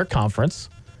Texas won their conference,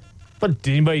 but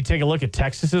did anybody take a look at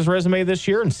Texas's resume this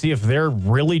year and see if they're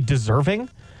really deserving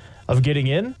of getting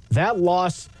in? That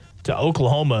loss to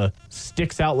Oklahoma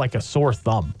sticks out like a sore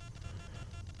thumb.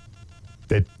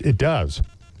 It does.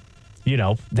 You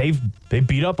know, they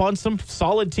beat up on some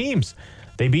solid teams.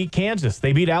 They beat Kansas.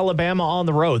 They beat Alabama on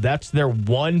the road. That's their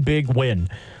one big win.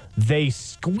 They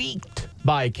squeaked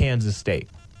by Kansas State.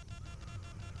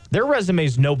 Their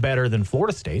resume's no better than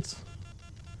Florida State's.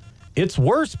 It's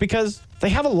worse because they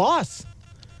have a loss.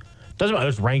 Doesn't matter.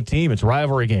 It's a ranked team. It's a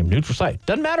rivalry game. Neutral site.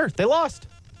 Doesn't matter. They lost.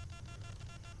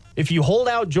 If you hold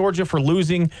out Georgia for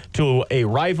losing to a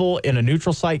rival in a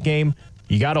neutral site game,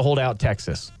 you got to hold out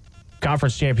Texas.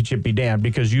 Conference championship be damned,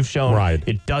 because you've shown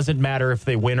It doesn't matter if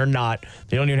they win or not.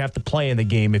 They don't even have to play in the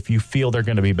game if you feel they're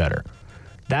going to be better.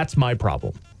 That's my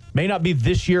problem. May not be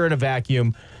this year in a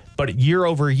vacuum, but year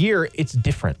over year, it's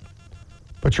different.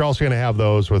 But you're also going to have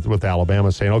those with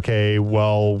Alabama saying, okay,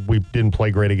 well, we didn't play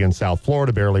great against South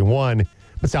Florida, barely won.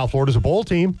 But South Florida's a bowl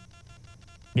team.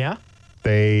 Yeah.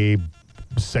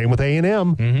 Same with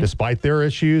A&M. Despite their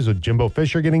issues with Jimbo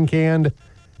Fisher getting canned,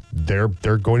 they're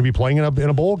going to be playing in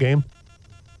a bowl game.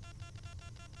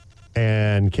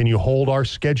 And can you hold our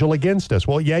schedule against us?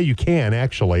 Well, yeah, you can,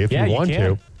 actually, if you want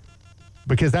to.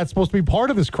 Because that's supposed to be part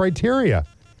of this criteria,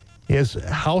 is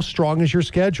how strong is your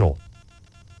schedule?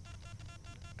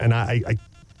 And I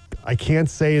can't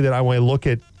say that I want to look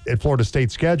at at Florida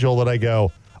State's schedule that I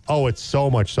go, oh, it's so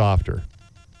much softer,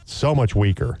 so much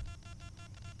weaker.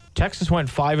 Texas went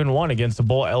 5-1 against the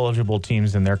bowl-eligible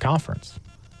teams in their conference.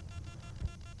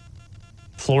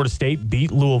 Florida State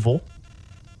beat Louisville,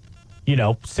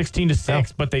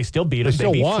 16-6, but they still beat them.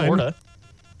 They beat won. Florida.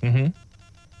 Mm-hmm.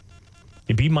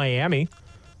 They beat Miami.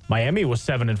 Miami was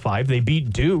 7-5. They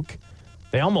beat Duke.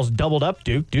 They almost doubled up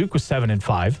Duke. Duke was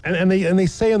 7-5. And they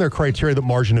say in their criteria that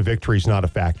margin of victory is not a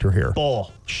factor here.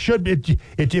 Bull. Should be,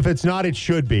 if it's not, it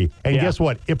should be. And guess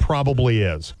what? It probably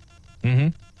is. Mm-hmm.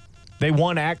 They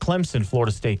won at Clemson.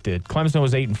 Florida State did. Clemson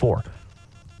was 8-4.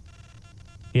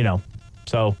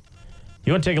 So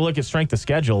you want to take a look at strength of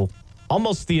schedule.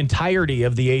 Almost the entirety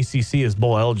of the ACC is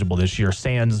bowl eligible this year.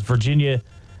 Sans Virginia,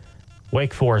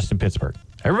 Wake Forest, and Pittsburgh.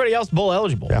 Everybody else bowl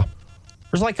eligible. Yeah.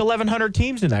 There's like 1,100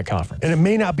 teams in that conference. And it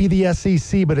may not be the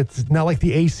SEC, but it's not like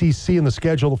the ACC and the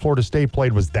schedule that Florida State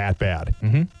played was that bad.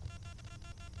 Mm-hmm.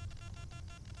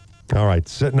 All right,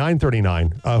 it's at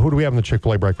 9:39. Who do we have on the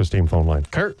Chick-fil-A breakfast team phone line?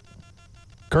 Kurt,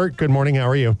 good morning. How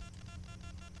are you?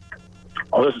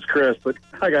 Oh, this is Chris. But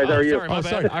hi, guys. How are you? Sorry, my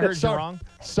bad. I heard you wrong.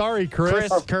 Sorry, Chris.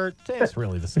 Kurt, it's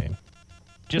really the same.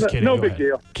 Just kidding. No Go big ahead.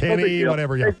 deal. Kenny, no big deal.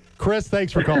 whatever. Yeah. Hey, Chris,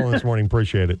 thanks for calling this morning.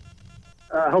 Appreciate it.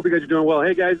 I hope you guys are doing well.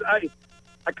 Hey, guys,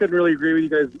 I couldn't really agree with you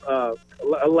guys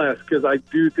less because I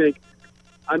do think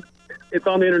it's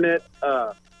on the internet.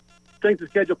 Strength of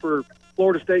schedule for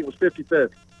Florida State was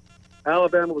 55th.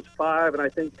 Alabama was 5, and I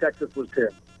think Texas was 10.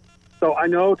 So I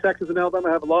know Texas and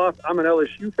Alabama have lost. I'm an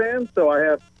LSU fan, so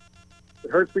it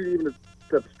hurts me even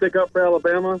to stick up for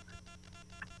Alabama.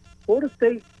 Florida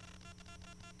State,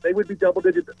 they would be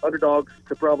double-digit underdogs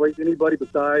to probably anybody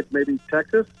besides maybe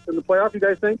Texas in the playoff, you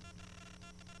guys think?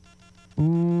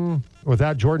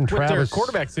 Without Jordan With Travis. their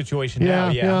quarterback situation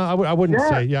Yeah, now, I wouldn't Yeah.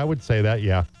 say. Yeah, I would say that.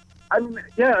 Yeah. I mean,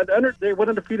 yeah, they went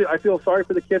undefeated. I feel sorry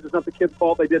for the kids. It's not the kids'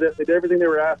 fault. They did it. They did everything they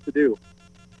were asked to do.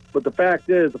 But the fact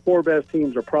is, the 4 best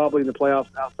teams are probably in the playoffs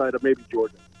outside of maybe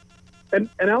Georgia. And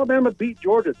Alabama beat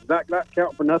Georgia. Does that not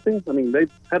count for nothing? I mean, they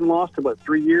hadn't lost in,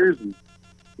 3 years and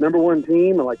number 1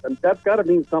 team. And that's got to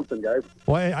mean something, guys.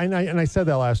 Well, I said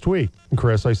that last week,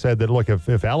 Chris. I said that, look,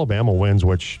 if Alabama wins,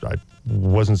 which I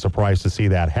wasn't surprised to see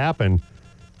that happen,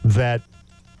 that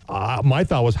my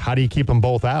thought was, how do you keep them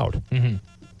both out? Mm-hmm.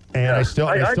 And Yeah, I still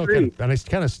agree.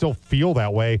 kind of still feel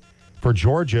that way for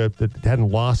Georgia that hadn't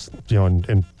lost,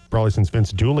 and probably since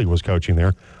Vince Dooley was coaching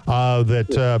there,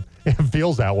 it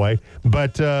feels that way.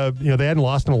 But they hadn't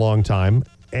lost in a long time,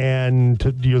 and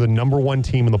you're the number 1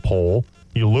 team in the poll.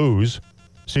 You lose,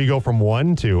 so you go from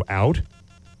 1 to out.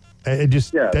 It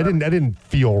just that didn't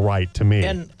feel right to me.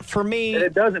 And for me, And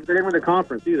it doesn't. They didn't win the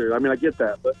conference either. I mean, I get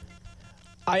that, but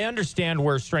I understand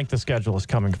where strength of schedule is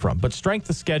coming from, but strength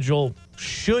of schedule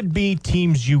should be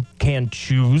teams you can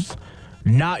choose,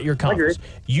 not your conference.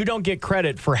 You don't get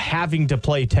credit for having to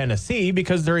play Tennessee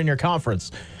because they're in your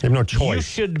conference. They have no choice. You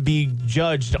should be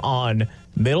judged on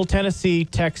Middle Tennessee,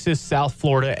 Texas, South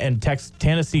Florida, and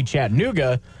Tennessee,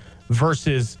 Chattanooga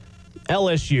versus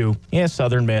LSU and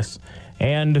Southern Miss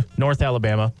and North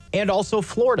Alabama and also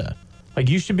Florida. Like,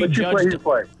 you should be but judged. you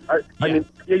play. I mean,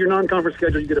 your non-conference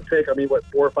schedule, you get a pick. I mean, 4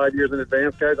 or 5 years in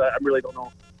advance, guys? I really don't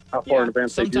know how far in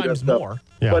advance they do that sometimes stuff. more.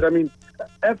 Yeah. But, I mean,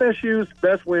 FSU's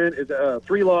best win is a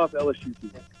 3-loss LSU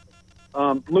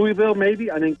team. Louisville, maybe.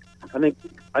 I don't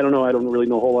know. I don't really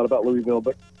know a whole lot about Louisville,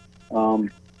 but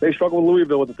they struggle with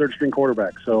Louisville with the third-string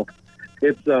quarterback. So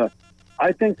it's.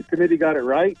 I think the committee got it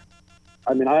right.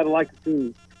 I mean, I'd like to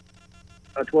see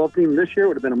a 12 team this year.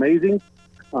 Would have been amazing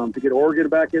to get Oregon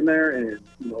back in there, and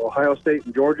Ohio State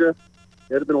and Georgia.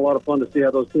 It would have been a lot of fun to see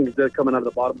how those teams did coming out of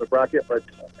the bottom of the bracket. But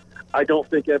I don't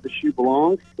think FSU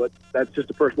belongs. But that's just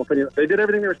a personal opinion. They did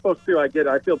everything they were supposed to do. I get it.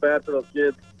 I feel bad for those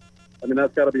kids. I mean,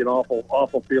 that's got to be an awful,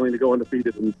 awful feeling to go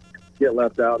undefeated and get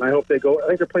left out. And I hope they go. I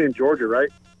think they're playing Georgia, right?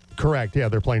 Correct. Yeah,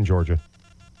 they're playing Georgia.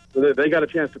 So they got a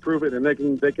chance to prove it, and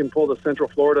they can pull the Central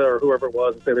Florida or whoever it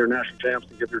was and say they're national champs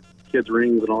and give their kids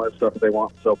rings and all that stuff if they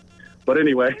want. So, but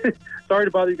anyway, sorry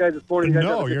to bother you guys this morning. You guys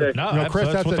have a good day. No, Chris,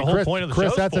 that's what the whole point of the show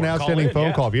is that's an for. outstanding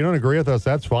phone call. If you don't agree with us,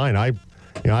 that's fine.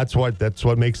 That's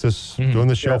what makes this doing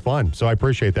this show fun. So I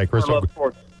appreciate that, Chris. I love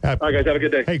sports. All right, guys, have a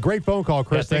good day. Hey, great phone call,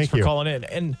 Chris. Thanks Thank you for calling in.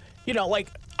 And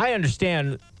I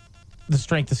understand the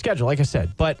strength of schedule, like I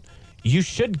said, but you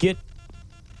should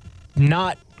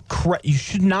not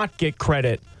get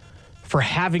credit for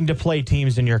having to play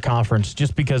teams in your conference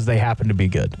just because they happen to be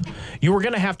good. You were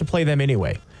going to have to play them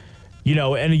anyway.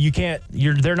 And you can't.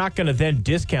 They're not going to then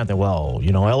discount that. Well,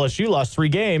 LSU lost 3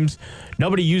 games.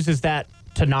 Nobody uses that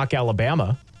to knock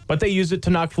Alabama, but they use it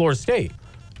to knock Florida State.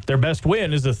 Their best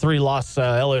win is a 3-loss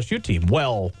LSU team.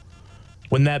 Well,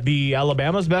 Wouldn't that be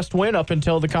Alabama's best win up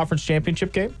until the conference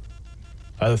championship game?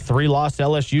 A 3-loss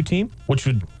LSU team, which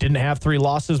didn't have 3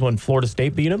 losses when Florida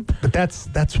State beat them. But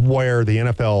that's where the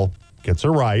NFL gets it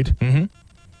right. Mm-hmm.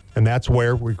 And that's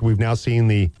where we've now seen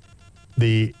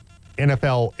the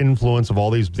NFL influence of all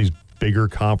these bigger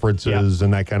conferences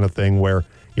and that kind of thing, where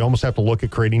you almost have to look at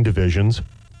creating divisions.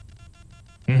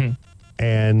 Mm-hmm.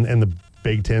 And the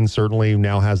Big Ten certainly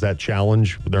now has that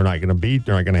challenge. They're not going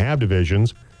to have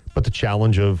divisions, but the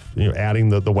challenge of adding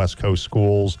the West Coast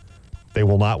schools. They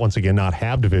will once again not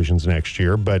have divisions next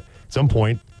year, but at some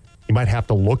point you might have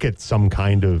to look at some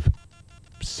kind of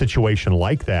situation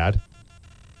like that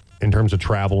in terms of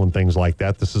travel and things like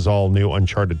that. This is all new,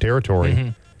 uncharted territory. Mm-hmm.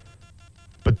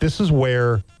 But this is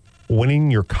where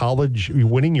winning your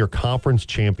conference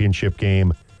championship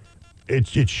game,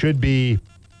 it should be,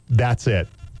 that's it.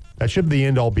 That should be the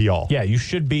end-all, be-all. Yeah, you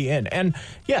should be in. And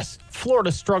yes,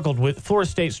 Florida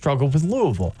State struggled with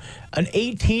Louisville. An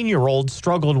 18-year-old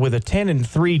struggled with a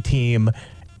 10-3 team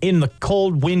in the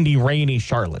cold, windy, rainy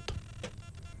Charlotte.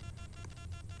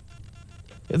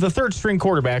 The third-string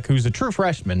quarterback, who's a true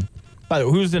freshman, by the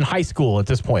way, who's in high school at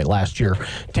this point last year,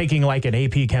 taking like an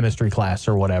AP chemistry class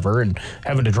or whatever, and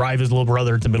having to drive his little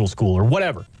brother to middle school or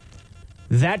whatever.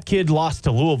 That kid lost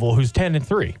to Louisville, who's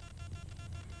 10-3.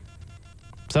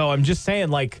 So I'm just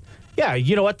saying, yeah,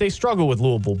 you know what? They struggle with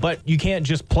Louisville, but you can't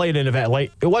just play it in a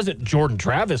like. It wasn't Jordan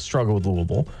Travis struggled with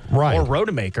Louisville, right? Or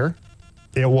Rodemaker.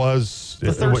 It was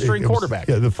the third-string quarterback,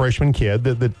 the freshman kid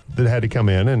that had to come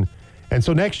in, and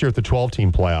so next year at the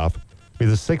 12-team playoff, be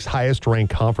the 6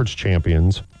 highest-ranked conference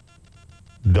champions.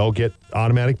 They'll get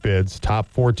automatic bids. Top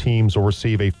 4 teams will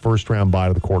receive a first-round bye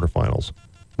to the quarterfinals,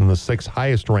 and the 6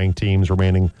 highest-ranked teams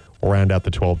remaining will round out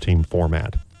the 12-team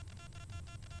format.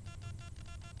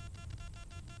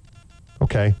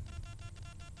 Okay.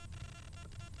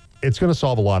 It's going to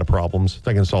solve a lot of problems. It's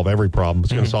not going to solve every problem.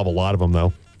 It's going to solve a lot of them,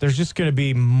 though. There's just going to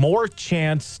be more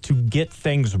chance to get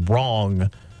things wrong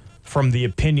from the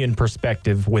opinion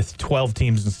perspective with 12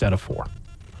 teams instead of 4.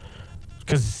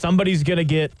 Because somebody's going to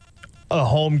get a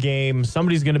home game.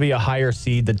 Somebody's going to be a higher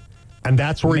seed. And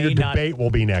that's where your debate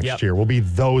will be next year, will be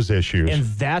those issues. And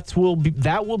that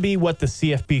will be what the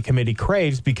CFB committee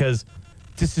craves, because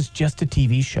this is just a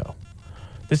TV show.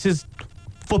 This is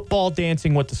football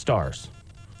Dancing with the Stars.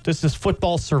 This is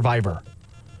football Survivor.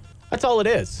 That's all it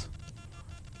is.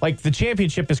 The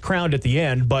championship is crowned at the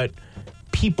end, but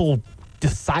people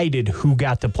decided who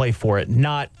got to play for it,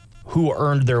 not who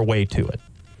earned their way to it.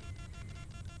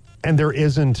 And there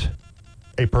isn't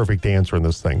a perfect answer in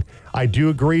this thing. I do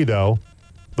agree, though,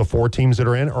 the 4 teams that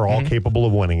are in are all capable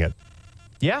of winning it.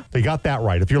 Yeah. They got that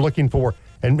right. If you're looking for,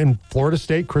 and Florida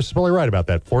State, Chris is probably right about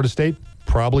that. Florida State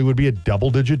probably would be a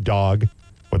double-digit dog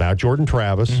without Jordan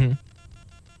Travis. Mm-hmm.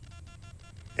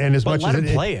 And as much as him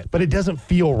play it. But it doesn't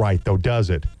feel right, though, does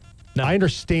it? No. I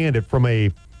understand it from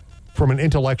an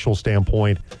intellectual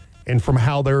standpoint and from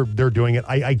how they're doing it.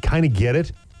 I kind of get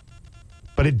it,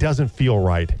 but it doesn't feel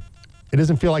right. It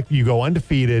doesn't feel like you go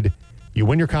undefeated, you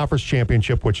win your conference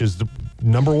championship, which is the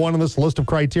number 1 on this list of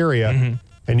criteria,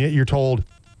 and yet you're told,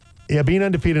 yeah, being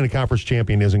undefeated in a conference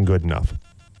champion isn't good enough.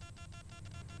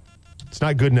 It's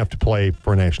not good enough to play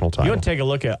for a national title. You want to take a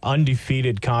look at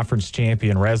undefeated conference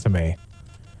champion resume.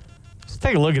 Let's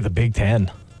take a look at the Big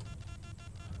Ten.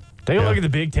 Take a look at the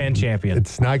Big Ten champion.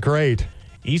 It's not great.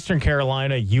 Eastern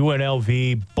Carolina,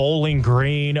 UNLV, Bowling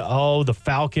Green. Oh, the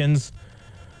Falcons.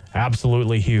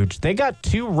 Absolutely huge. They got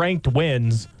 2 ranked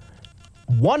wins,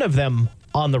 one of them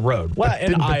on the road. Well,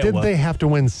 in Iowa. Didn't they have to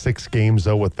win 6 games,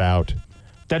 though, without?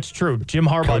 That's true. Jim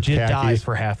Harbaugh Coach did Khakis. die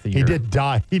for half the year. He did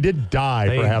die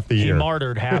for half the year. He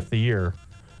martyred half the year,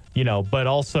 but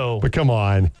also. But come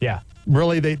on. Yeah.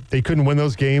 Really, they couldn't win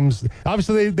those games.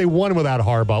 Obviously, they won without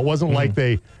Harbaugh. It wasn't like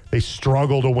they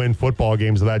struggled to win football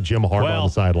games without Jim Harbaugh on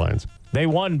the sidelines. They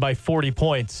won by 40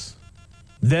 points.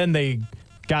 Then they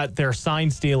got their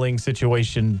sign-stealing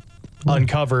situation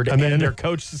uncovered and their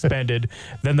coach suspended.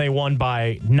 Then they won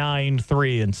by 9,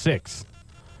 3, and 6.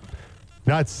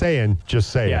 Not saying,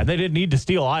 just saying. Yeah, they didn't need to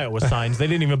steal Iowa signs. They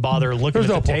didn't even bother looking at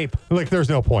the tape. There's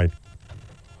no point.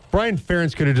 Brian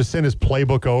Ferentz could have just sent his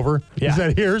playbook over. Yeah. He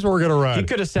said, here's what we're going to run. He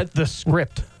could have set the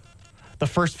script, the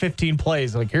first 15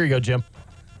 plays. Here you go, Jim.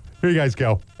 Here you guys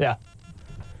go. Yeah.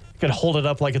 You could hold it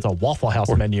up like it's a Waffle House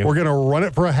menu. We're going to run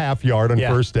it for a half yard on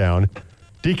first down.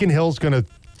 Deacon Hill's going to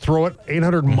throw it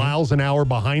 800 miles an hour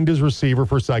behind his receiver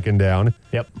for second down.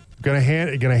 Yep. Going to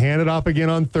hand it off again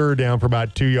on third down for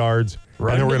about 2 yards.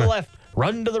 Run to the left.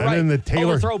 Run to the right. And then the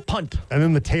Taylor overthrow, punt. And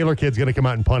then the Taylor kid's going to come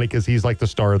out and punt it because he's like the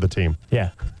star of the team. Yeah.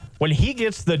 When he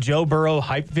gets the Joe Burrow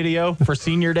hype video for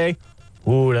senior day,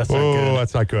 Ooh, that's not good.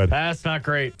 That's not good. That's not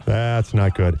great. That's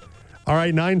not good. All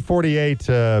right,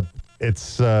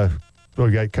 9:48.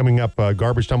 We got coming up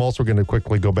garbage time. Also, we're going to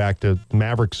quickly go back to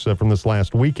Mavericks from this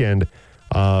last weekend.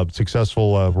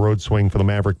 Successful road swing for the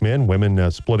Maverick men.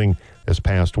 Women splitting this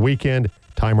past weekend.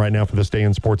 Time right now for this day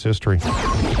in sports history.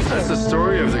 That's the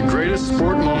story of the greatest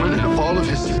sport moment in all of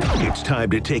history. It's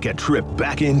time to take a trip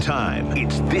back in time.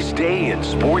 It's This Day in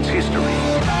Sports History.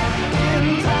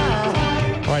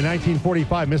 All right,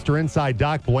 1945, Mr. Inside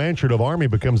Doc Blanchard of Army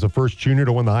becomes the first junior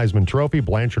to win the Heisman Trophy.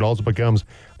 Blanchard also becomes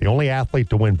the only athlete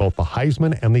to win both the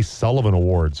Heisman and the Sullivan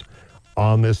Awards.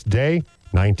 On this day,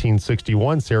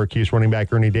 1961, Syracuse running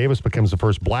back Ernie Davis becomes the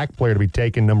first black player to be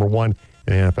taken number 1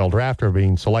 in the NFL draft after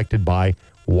being selected by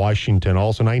Washington.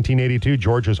 Also, 1982,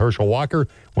 Georgia's Herschel Walker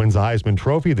wins the Heisman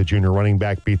Trophy. The junior running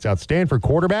back beats out Stanford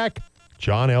quarterback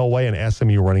John Elway and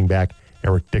SMU running back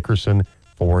Eric Dickerson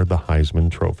for the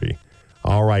Heisman Trophy.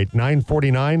 All right,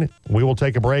 9:49. We will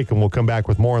take a break, and we'll come back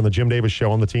with more on the Jim Davis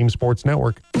Show on the Team Sports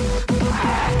Network.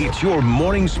 It's your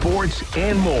morning sports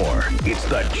and more. It's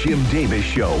the Jim Davis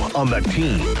Show on the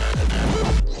Team.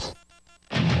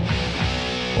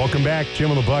 Welcome back,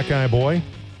 Jim and the Buckeye Boy.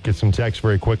 Get some text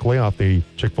very quickly off the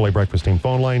Chick-fil-A Breakfast Team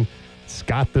phone line.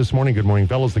 Scott this morning. Good morning,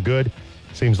 fellas. The good.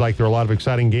 Seems like there are a lot of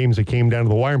exciting games that came down to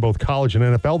the wire in both college and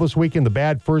NFL this weekend. The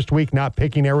bad first week not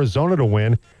picking Arizona to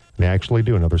win. They actually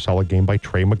do. Another solid game by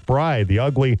Trey McBride. The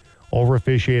ugly,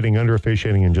 over-officiating,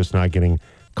 under-officiating, and just not getting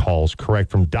calls correct.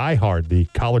 From Die Hard, the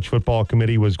college football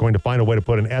committee was going to find a way to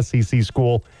put an SEC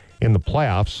school in the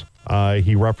playoffs.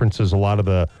 He references a lot of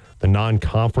the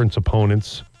non-conference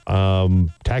opponents.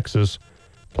 Texas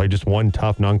played just one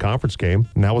tough non-conference game,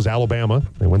 and that was Alabama.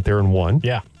 They went there and won.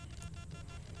 Yeah.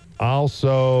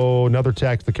 Also, another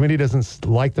text. The committee doesn't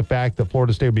like the fact that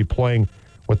Florida State would be playing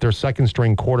with their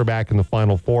second-string quarterback in the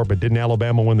Final Four, but didn't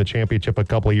Alabama win the championship a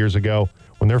couple of years ago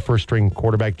when their first-string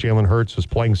quarterback, Jalen Hurts, was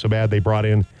playing so bad they brought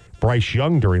in Bryce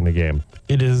Young during the game?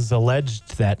 It is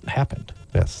alleged that happened.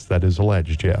 Yes, that is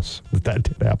alleged, yes. That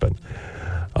did happen.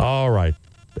 All right.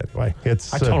 Anyway,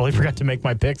 I totally forgot to make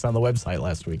my picks on the website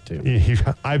last week, too.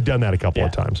 I've done that a couple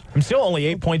of times. I'm still only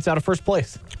 8 points out of first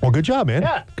place. Well, good job, man.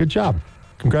 Yeah. Good job.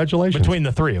 Congratulations. Between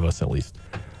the three of us, at least.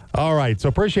 All right. So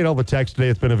appreciate all the text today.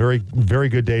 It's been a very, very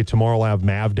good day. Tomorrow I'll have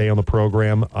Mav Day on the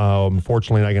program.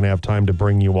 Unfortunately, not going to have time to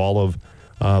bring you all of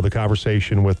the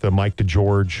conversation with Mike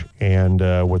DeGeorge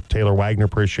and with Taylor Wagner.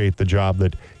 Appreciate the job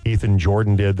that Ethan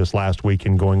Jordan did this last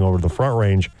weekend going over to the Front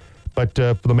Range. But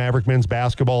for the Maverick men's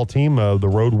basketball team, the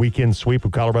road weekend sweep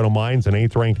of Colorado Mines and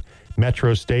 8th-ranked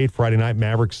Metro State. Friday night,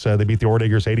 Mavericks, they beat the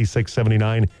Oredigers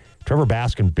 86-79. Trevor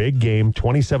Baskin, big game,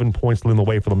 27 points leading the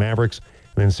way for the Mavericks.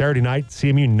 And then Saturday night,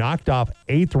 CMU knocked off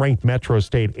 8th-ranked Metro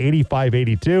State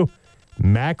 85-82.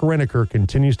 Mac Reneker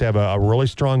continues to have a really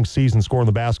strong season scoring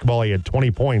the basketball. He had 20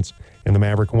 points in the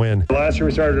Maverick win. Last year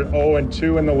we started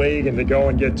 0-2 in the league, and to go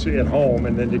and get 2 at home,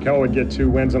 and then to go and get 2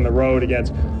 wins on the road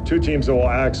against 2 teams that will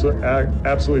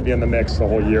absolutely be in the mix the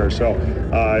whole year. So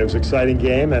it was an exciting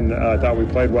game, and I thought we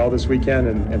played well this weekend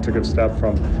and took a step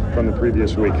from the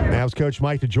previous week. Mavs coach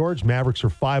Mike DeGeorge. Mavericks are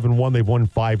 5-1. They've won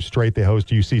 5 straight. They host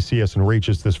UCCS and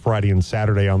Regis this Friday and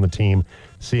Saturday on the Team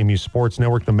CMU Sports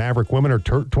Network. The Maverick women are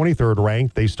 23rd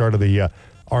ranked. They started the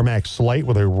RMAC slate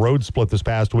with a road split this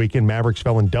past weekend. Mavericks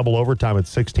fell in double overtime at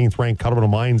 16th ranked Colorado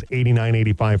Mines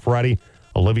 89-85 Friday.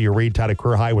 Olivia Reed tied a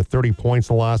career high with 30 points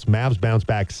in the loss. Mavs bounced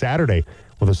back Saturday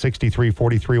with a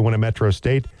 63-43 win at Metro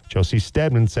State. Josie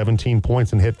Stedman 17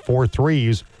 points and hit 4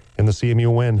 threes in the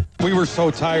CMU win. We were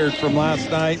so tired from last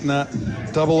night in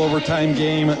that double overtime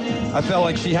game. I felt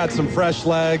like she had some fresh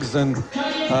legs, and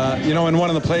in one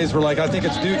of the plays we're like, I think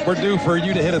we're due for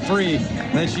you to hit a 3.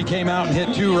 And then she came out and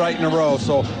hit 2 right in a row.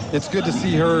 So it's good to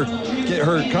see her get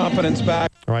her confidence back.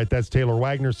 All right, that's Taylor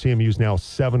Wagner. CMU's now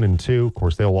 7-2. Of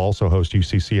course, they'll also host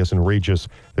UCCS and Regis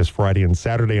this Friday and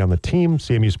Saturday on the Team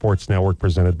CMU Sports Network,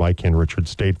 presented by Ken Richards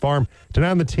State Farm.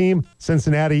 Tonight on the Team,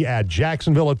 Cincinnati at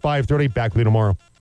Jacksonville at 5:30. Back with you tomorrow.